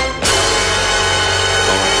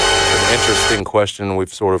interesting question.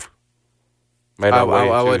 We've sort of made our way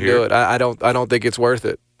I wouldn't here. do it. I don't think it's worth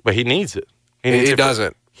it. But he needs it. He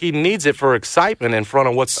doesn't. He needs it for excitement in front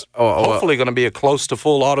of what's hopefully going to be a close to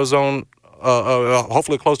full AutoZone,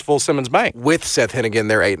 hopefully close to full Simmons Bank. With Seth Hennigan,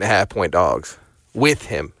 they're 8.5-point dogs. With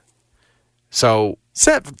him. So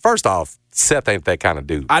Seth, first off, Seth ain't that kind of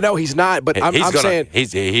dude. I know he's not, but I'm saying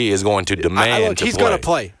he is going to demand to he's play. going to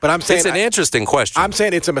play. But I'm saying it's an interesting question. I'm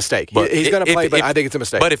saying it's a mistake. He's going to play, but I think it's a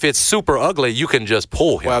mistake. But if it's super ugly, you can just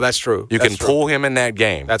pull him. Well, that's true. You can pull him in that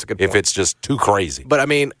game. That's a good point. If it's just too crazy. But I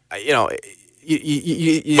mean,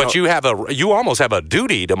 you almost have a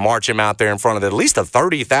duty to march him out there in front of at least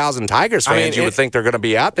 30,000 Tigers fans. You would think they're going to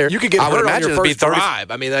be out there. You could get hurt on your first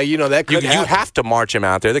drive. I mean, that could happen. You have to march him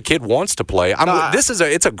out there. The kid wants to play.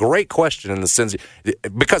 It's a great question in the sense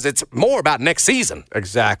because it's more about next season.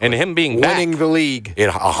 Exactly. And him being winning the league.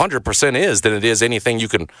 It 100% is than it is anything you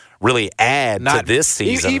can really add to this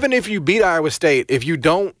season. Even if you beat Iowa State, if you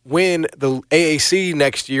don't win the AAC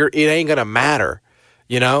next year, it ain't going to matter.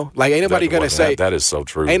 You know, like ain't nobody going to say that is so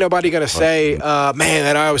true. Ain't nobody going to say, man,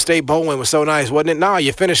 that Iowa State bowl win was so nice, wasn't it? No,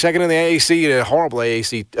 you finished second in the AAC, a horrible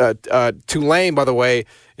AAC. Tulane, by the way,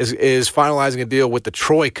 is finalizing a deal with the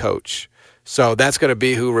Troy coach. So that's going to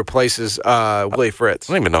be who replaces Willie Fritz.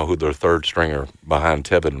 I don't even know who their third stringer behind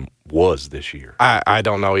Tevin was this year. I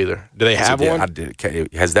don't know either. Do they have one?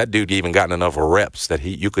 Has that dude even gotten enough reps that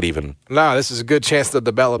you could even? No, this is a good chance to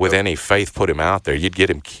develop with him. any faith. Put him out there, you'd get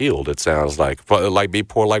him killed. It sounds like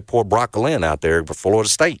poor Brock Glenn out there for Florida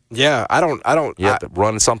State. Yeah, I don't. You have to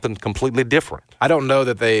run something completely different. I don't know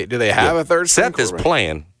that they have a third. Seth is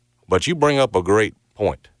playing, but you bring up a great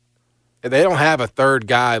point. They don't have a third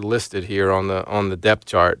guy listed here on the depth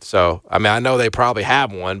chart. So I mean, I know they probably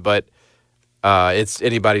have one, but it's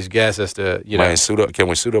anybody's guess as to Can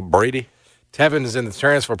we suit up Brady? Tevin is in the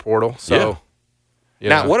transfer portal. So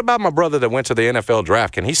now, what about my brother that went to the NFL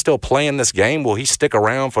draft? Can he still play in this game? Will he stick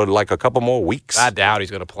around for like a couple more weeks? I doubt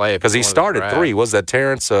he's going to play because he started 3. Was that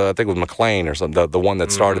Terrence? I think it was McLean or something. The one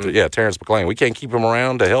that started. Yeah, Terrence McLean. We can't keep him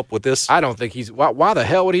around to help with this. I don't think he's. Why the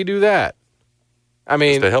hell would he do that? I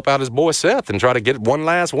mean, just to help out his boy Seth and try to get one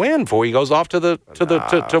last win before he goes off to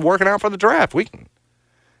working out for the draft.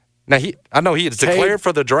 I know he is declared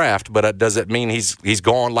for the draft, but does it mean he's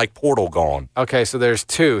gone like Portal gone? Okay, so there's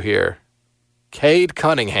 2 here. Cade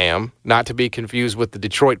Cunningham, not to be confused with the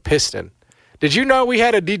Detroit Piston. Did you know we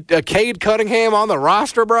had a Cade Cunningham on the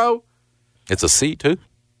roster, bro? It's a C too.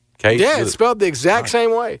 Cade. Yeah, it's spelled the exact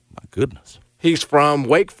same way. My goodness. He's from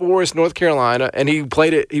Wake Forest, North Carolina, and he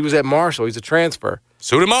was at Marshall. He's a transfer.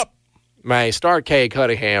 Suit him up. Man, start Cade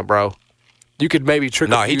Cunningham, bro. You could maybe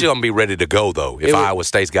trick No, he's going to be ready to go, though, if Iowa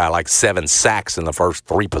State's got like 7 sacks in the first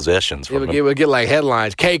 3 possessions. It would get like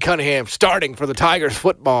headlines, Cade Cunningham starting for the Tigers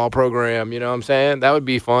football program. You know what I'm saying? That would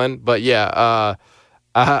be fun. But, yeah,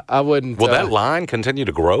 I wouldn't. Will that line continue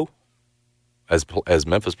to grow as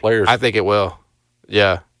Memphis players? I think it will.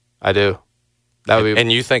 Yeah, I do.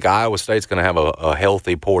 And you think Iowa State's going to have a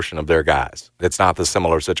healthy portion of their guys? It's not the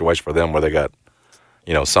similar situation for them where they got,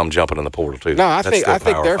 some jumping in the portal too. No, I think they're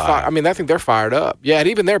fired. I mean, I think they're fired up. Yeah, and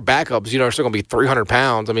even their backups, are still going to be 300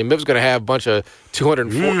 pounds. I mean, Miv's going to have a bunch of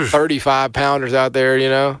 235 pounders out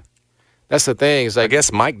there. That's the thing. It's like, I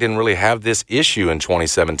guess Mike didn't really have this issue in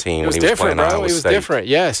 2017 when he was playing Iowa State. It was different.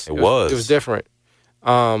 Yes, it was. It was different.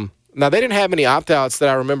 Now they didn't have any opt-outs that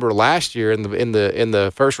I remember last year in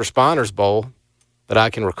the First Responders Bowl that I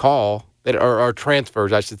can recall, that are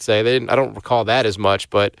transfers, I should say. I don't recall that as much,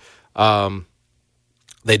 but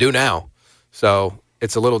they do now. So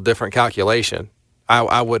it's a little different calculation.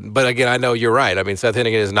 I wouldn't, but again, I know you're right. I mean, Seth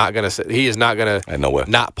Hennigan is not going to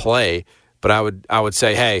not play. But I would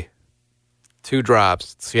say, hey, 2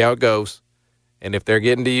 drops, see how it goes, and if they're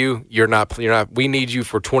getting to you, you're not. We need you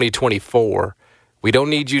for 2024. We don't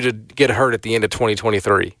need you to get hurt at the end of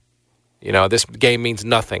 2023. This game means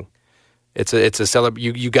nothing. It's a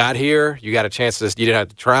celebration. You got here. You got a chance to. You didn't have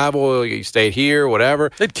to travel. You stayed here. Whatever.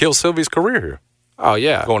 They'd kill Sylvie's career here. Oh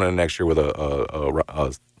yeah. Going into next year with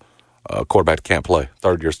a quarterback that can't play,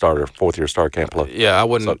 3rd-year starter, 4th-year starter can't play. Yeah, I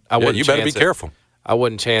wouldn't. You better be careful. I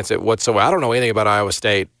wouldn't chance it whatsoever. I don't know anything about Iowa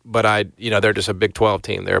State, but they're just a Big 12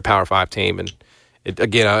 team. They're a Power 5 team, and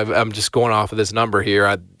I'm just going off of this number here.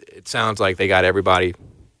 It sounds like they got everybody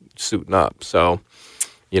suiting up. So,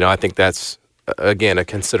 I think that's again a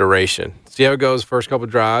consideration. See how it goes first couple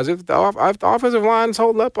of drives. If the offensive line's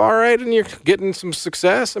holding up all right and you're getting some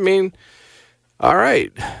success, I mean, all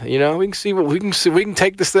right. We can see what we can see. We can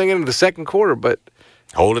take this thing into the second quarter, but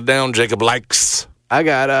hold it down, Jacob Likes. I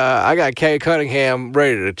got Cade Cunningham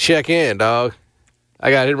ready to check in, dog. I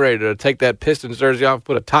got him ready to take that Pistons jersey off and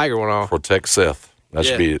put a Tiger one on. Protect Seth. That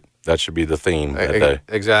should be the theme that day.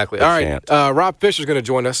 Exactly. All right. Rob Fisher's going to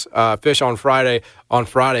join us. Fish on Friday.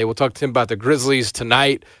 We'll talk to him about the Grizzlies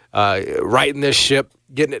tonight, righting this ship,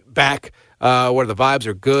 getting it back where the vibes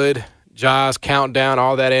are good. Jaws, countdown,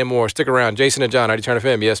 all that and more. Stick around. Jason and John, 90 Turn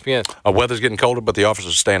FM, ESPN. Weather's getting colder, but the offers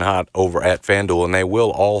are staying hot over at FanDuel, and they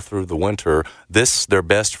will all through the winter. They're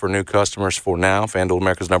best for new customers for now. FanDuel,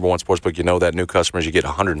 America's #1 sportsbook. You know that. New customers, you get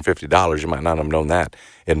 $150. You might not have known that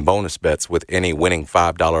in bonus bets with any winning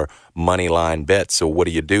 $5 money line bet. So what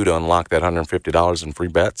do you do to unlock that $150 in free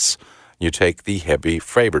bets? You take the heavy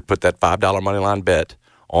favorite. Put that $5 money line bet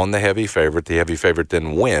on the heavy favorite. The heavy favorite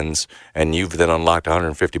then wins, and you've then unlocked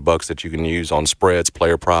 $150 that you can use on spreads,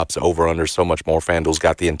 player props, over-under, so much more. FanDuel's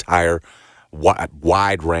got the entire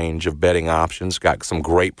wide range of betting options. Got some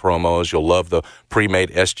great promos. You'll love the pre-made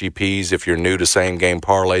SGPs. If you're new to same-game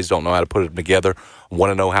parlays, don't know how to put it together,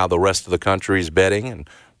 want to know how the rest of the country is betting, and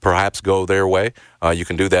perhaps go their way. You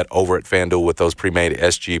can do that over at FanDuel with those pre-made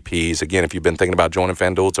SGPs. Again, if you've been thinking about joining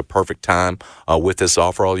FanDuel, it's a perfect time with this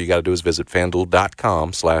offer. All you got to do is visit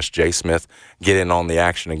FanDuel.com/JSmith. Get in on the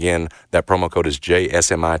action. Again, that promo code is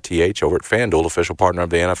JSMITH over at FanDuel, official partner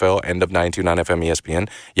of the NFL and of 92.9 FM ESPN.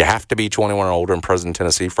 You have to be 21 or older and present in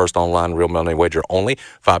Tennessee. First online real money wager only.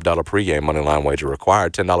 $5 pregame money line wager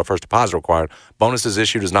required. $10 first deposit required. Bonuses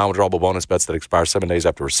issued as non-withdrawable bonus bets that expire 7 days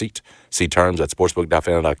after receipt. See terms at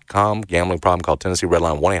sportsbook.fanduel.com. Gambling problem? Call Tennessee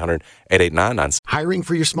Redline 1-800-889-9. Hiring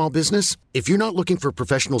for your small business? If you're not looking for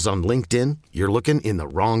professionals on LinkedIn, you're looking in the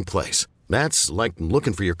wrong place. That's like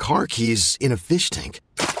looking for your car keys in a fish tank.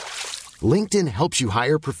 LinkedIn helps you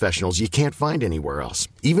hire professionals you can't find anywhere else,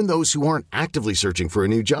 even those who aren't actively searching for a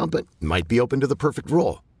new job but might be open to the perfect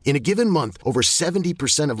role. In a given month, over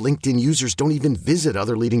 70% of LinkedIn users don't even visit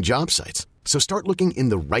other leading job sites. So start looking in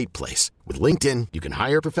the right place. With LinkedIn, you can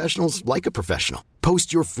hire professionals like a professional.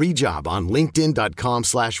 Post your free job on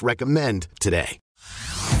linkedin.com/recommend today.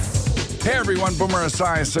 Hey everyone, Boomer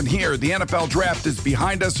Esiason here. The NFL Draft is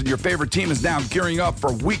behind us and your favorite team is now gearing up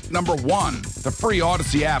for week number 1. The free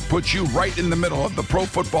Odyssey app puts you right in the middle of the pro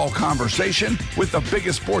football conversation with the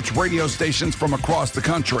biggest sports radio stations from across the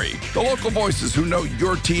country. The local voices who know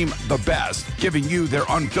your team the best, giving you their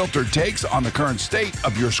unfiltered takes on the current state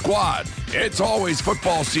of your squad. It's always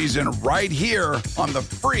football season right here on the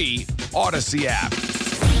free Odyssey app.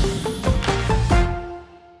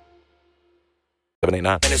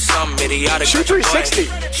 789. Shoe 360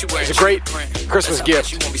 is a great Christmas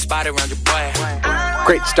gift.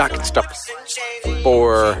 Great stocking stuffer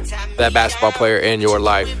for that basketball player in your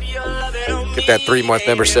life. Get that 3-month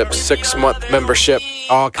membership, 6-month membership,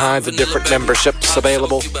 all kinds of different memberships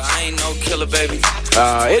available.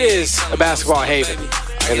 It is a basketball haven.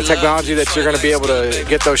 And the technology that you're going to be able to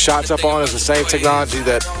get those shots up on is the same technology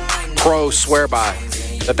that pros swear by,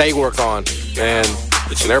 that they work on. And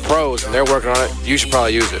they're pros and they're working on it. You should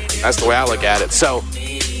probably use it. That's the way I look at it. So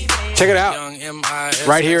check it out.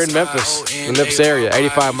 Right here in Memphis, in the Memphis area,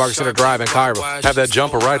 85 Market Center Drive in Cairo. Have that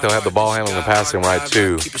jumper right, though. Have the ball handling and passing right,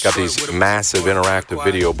 too. Got these massive interactive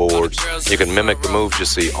video boards. You can mimic the moves you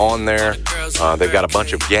see on there. They've got a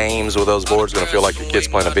bunch of games with those boards. Going to feel like your kid's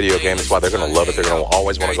playing a video game. That's why they're going to love it. They're going to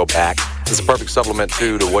always want to go back. It's a perfect supplement,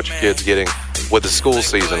 too, to what your kid's getting with the school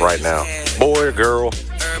season right now. Boy or girl,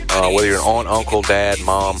 whether you're an aunt, uncle, dad,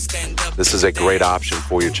 mom, this is a great option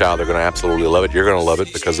for your child. They're going to absolutely love it. You're going to love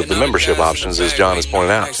it because of the membership options, as John has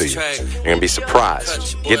pointed out to you. You're going to be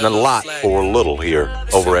surprised. Getting a lot for little here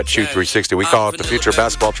over at Shoe 360. We call it the future of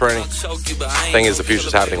basketball training. Thing is, the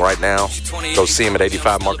future's happening right now. Go see him at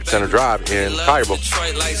 85 Market Center Drive in Cairo.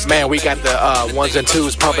 Man, we got the ones and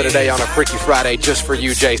twos pumping today on a Freaky Friday just for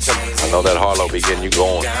you, Jason. I know that Harlow be getting you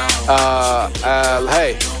going.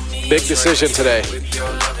 Hey, big decision today.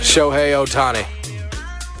 Shohei Ohtani.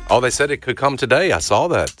 Oh, they said it could come today. I saw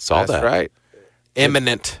that. That's right.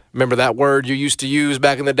 Imminent. Remember that word you used to use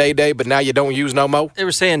back in the day, but now you don't use no more? They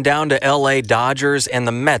were saying down to L.A. Dodgers and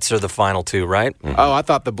the Mets are the final two, right? Mm-hmm. Oh, I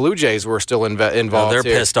thought the Blue Jays were still involved. No, they're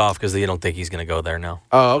here. pissed off because they don't think he's going to go there now.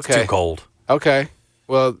 Oh, okay. It's too cold. Okay.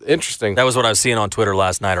 Well, interesting. That was what I was seeing on Twitter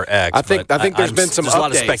last night, or X. I think there's been some There's updates. a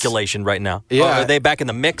lot of speculation right now. Yeah. Oh, are they back in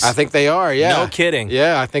the mix? I think they are, yeah. No kidding.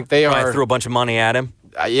 Yeah, I think they Probably are. threw a bunch of money at him.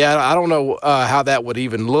 Yeah, I don't know how that would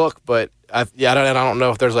even look, but I don't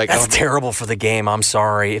know if there's like... That's terrible for the game. I'm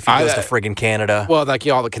sorry. If he goes to friggin' Canada. Well, like,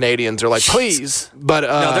 all the Canadians are like, please. But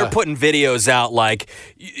no, they're putting videos out like,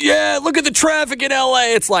 yeah, look at the traffic in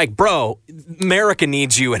L.A. It's like, bro, America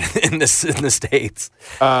needs you in the States.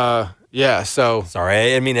 Yeah, so... Sorry, I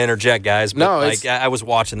didn't mean to interject, guys. But no, like, I was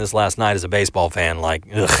watching this last night as a baseball fan, like,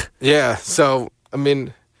 ugh. Yeah, so, I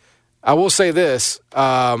mean, I will say this.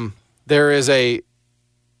 There is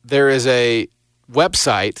a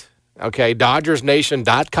website, okay,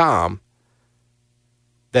 DodgersNation.com,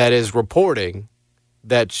 that is reporting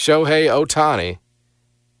that Shohei Ohtani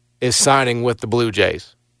is signing with the Blue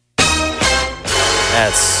Jays.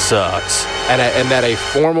 That sucks. And that a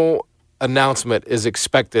formal announcement is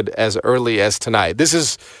expected as early as tonight. This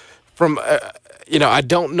is from, I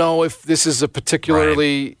don't know if this is a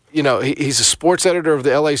particularly, he's a sports editor of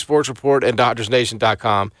the LA Sports Report and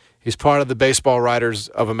DodgersNation.com. He's part of the Baseball Writers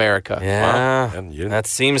of America. Yeah, that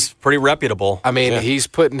seems pretty reputable. I mean, he's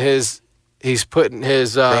putting his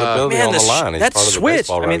credibility on the line. He's That's part of the switched.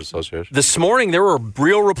 Baseball Writers Association. This morning there were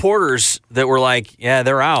real reporters that were like, "Yeah,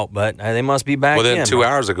 they're out, but they must be back." Well, then in. 2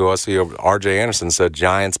 hours ago, I see R.J. Anderson said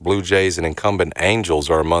Giants, Blue Jays, and incumbent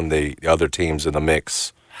Angels are among the other teams in the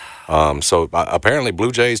mix So apparently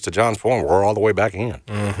Blue Jays, to John's point, we're all the way back in.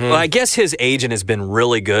 Mm-hmm. Well, I guess his agent has been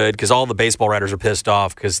really good because all the baseball writers are pissed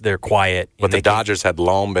off because they're quiet. But the Dodgers had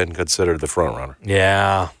long been considered the front runner.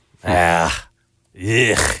 Yeah. Ugh.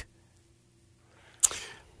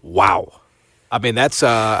 Wow. I mean, that's.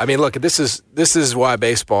 Look, this is why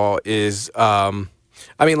baseball is.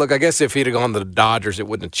 Look, I guess if he'd have gone to the Dodgers, it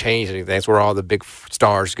wouldn't have changed anything. It's where all the big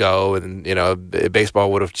stars go, and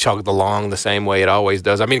baseball would have chugged along the same way it always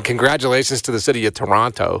does. I mean, congratulations to the city of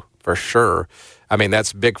Toronto for sure. I mean,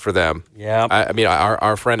 that's big for them. Yeah.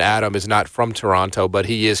 Our friend Adam is not from Toronto, but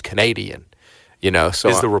he is Canadian. So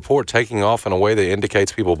is the report taking off in a way that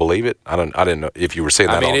indicates people believe it? I didn't know if you were saying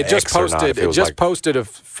that. It just posted. It just posted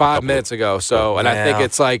 5 minutes ago. So, and I think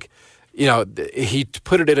it's like, he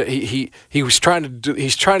put it in. He was trying to do.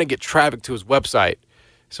 He's trying to get traffic to his website,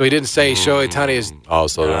 so he didn't say Shohei Ohtani is. Oh,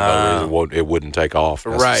 so it wouldn't take off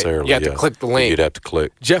necessarily. Right. You have to click the link. You'd have to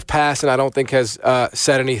click. Jeff Passan, I don't think has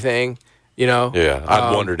said anything. Yeah,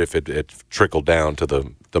 I wondered if it trickled down to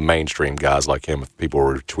the mainstream guys like him if people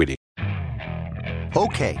were tweeting.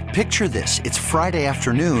 Okay, picture this. It's Friday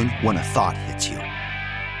afternoon when a thought hits you.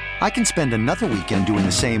 I can spend another weekend doing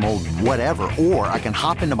the same old whatever, or I can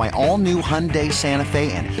hop into my all-new Hyundai Santa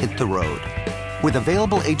Fe and hit the road. With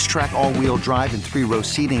available H-Track all-wheel drive and 3-row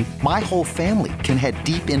seating, my whole family can head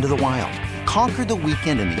deep into the wild. Conquer the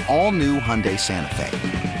weekend in the all-new Hyundai Santa Fe.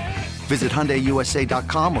 Visit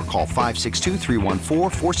HyundaiUSA.com or call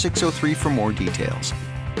 562-314-4603 for more details.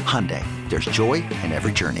 Hyundai, there's joy in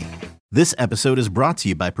every journey. This episode is brought to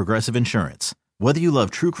you by Progressive Insurance. Whether you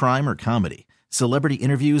love true crime or comedy, celebrity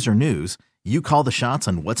interviews or news, you call the shots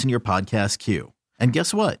on what's in your podcast queue. And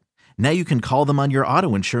guess what? Now you can call them on your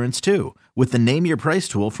auto insurance too with the Name Your Price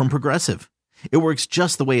tool from Progressive. It works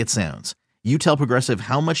just the way it sounds. You tell Progressive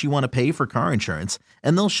how much you want to pay for car insurance,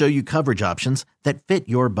 and they'll show you coverage options that fit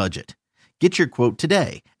your budget. Get your quote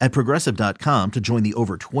today at Progressive.com to join the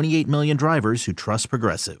over 28 million drivers who trust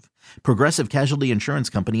Progressive. Progressive Casualty Insurance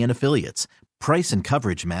Company and Affiliates. Price and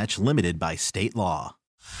coverage match limited by state law.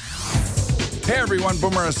 Hey everyone,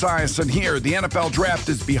 Boomer Esiason here. The NFL Draft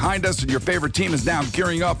is behind us and your favorite team is now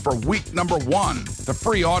gearing up for week number 1. The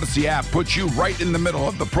free Odyssey app puts you right in the middle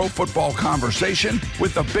of the pro football conversation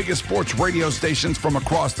with the biggest sports radio stations from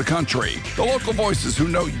across the country. The local voices who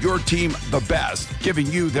know your team the best, giving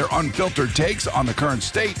you their unfiltered takes on the current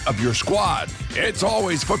state of your squad. It's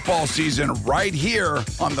always football season right here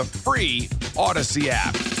on the free Odyssey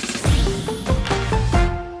app.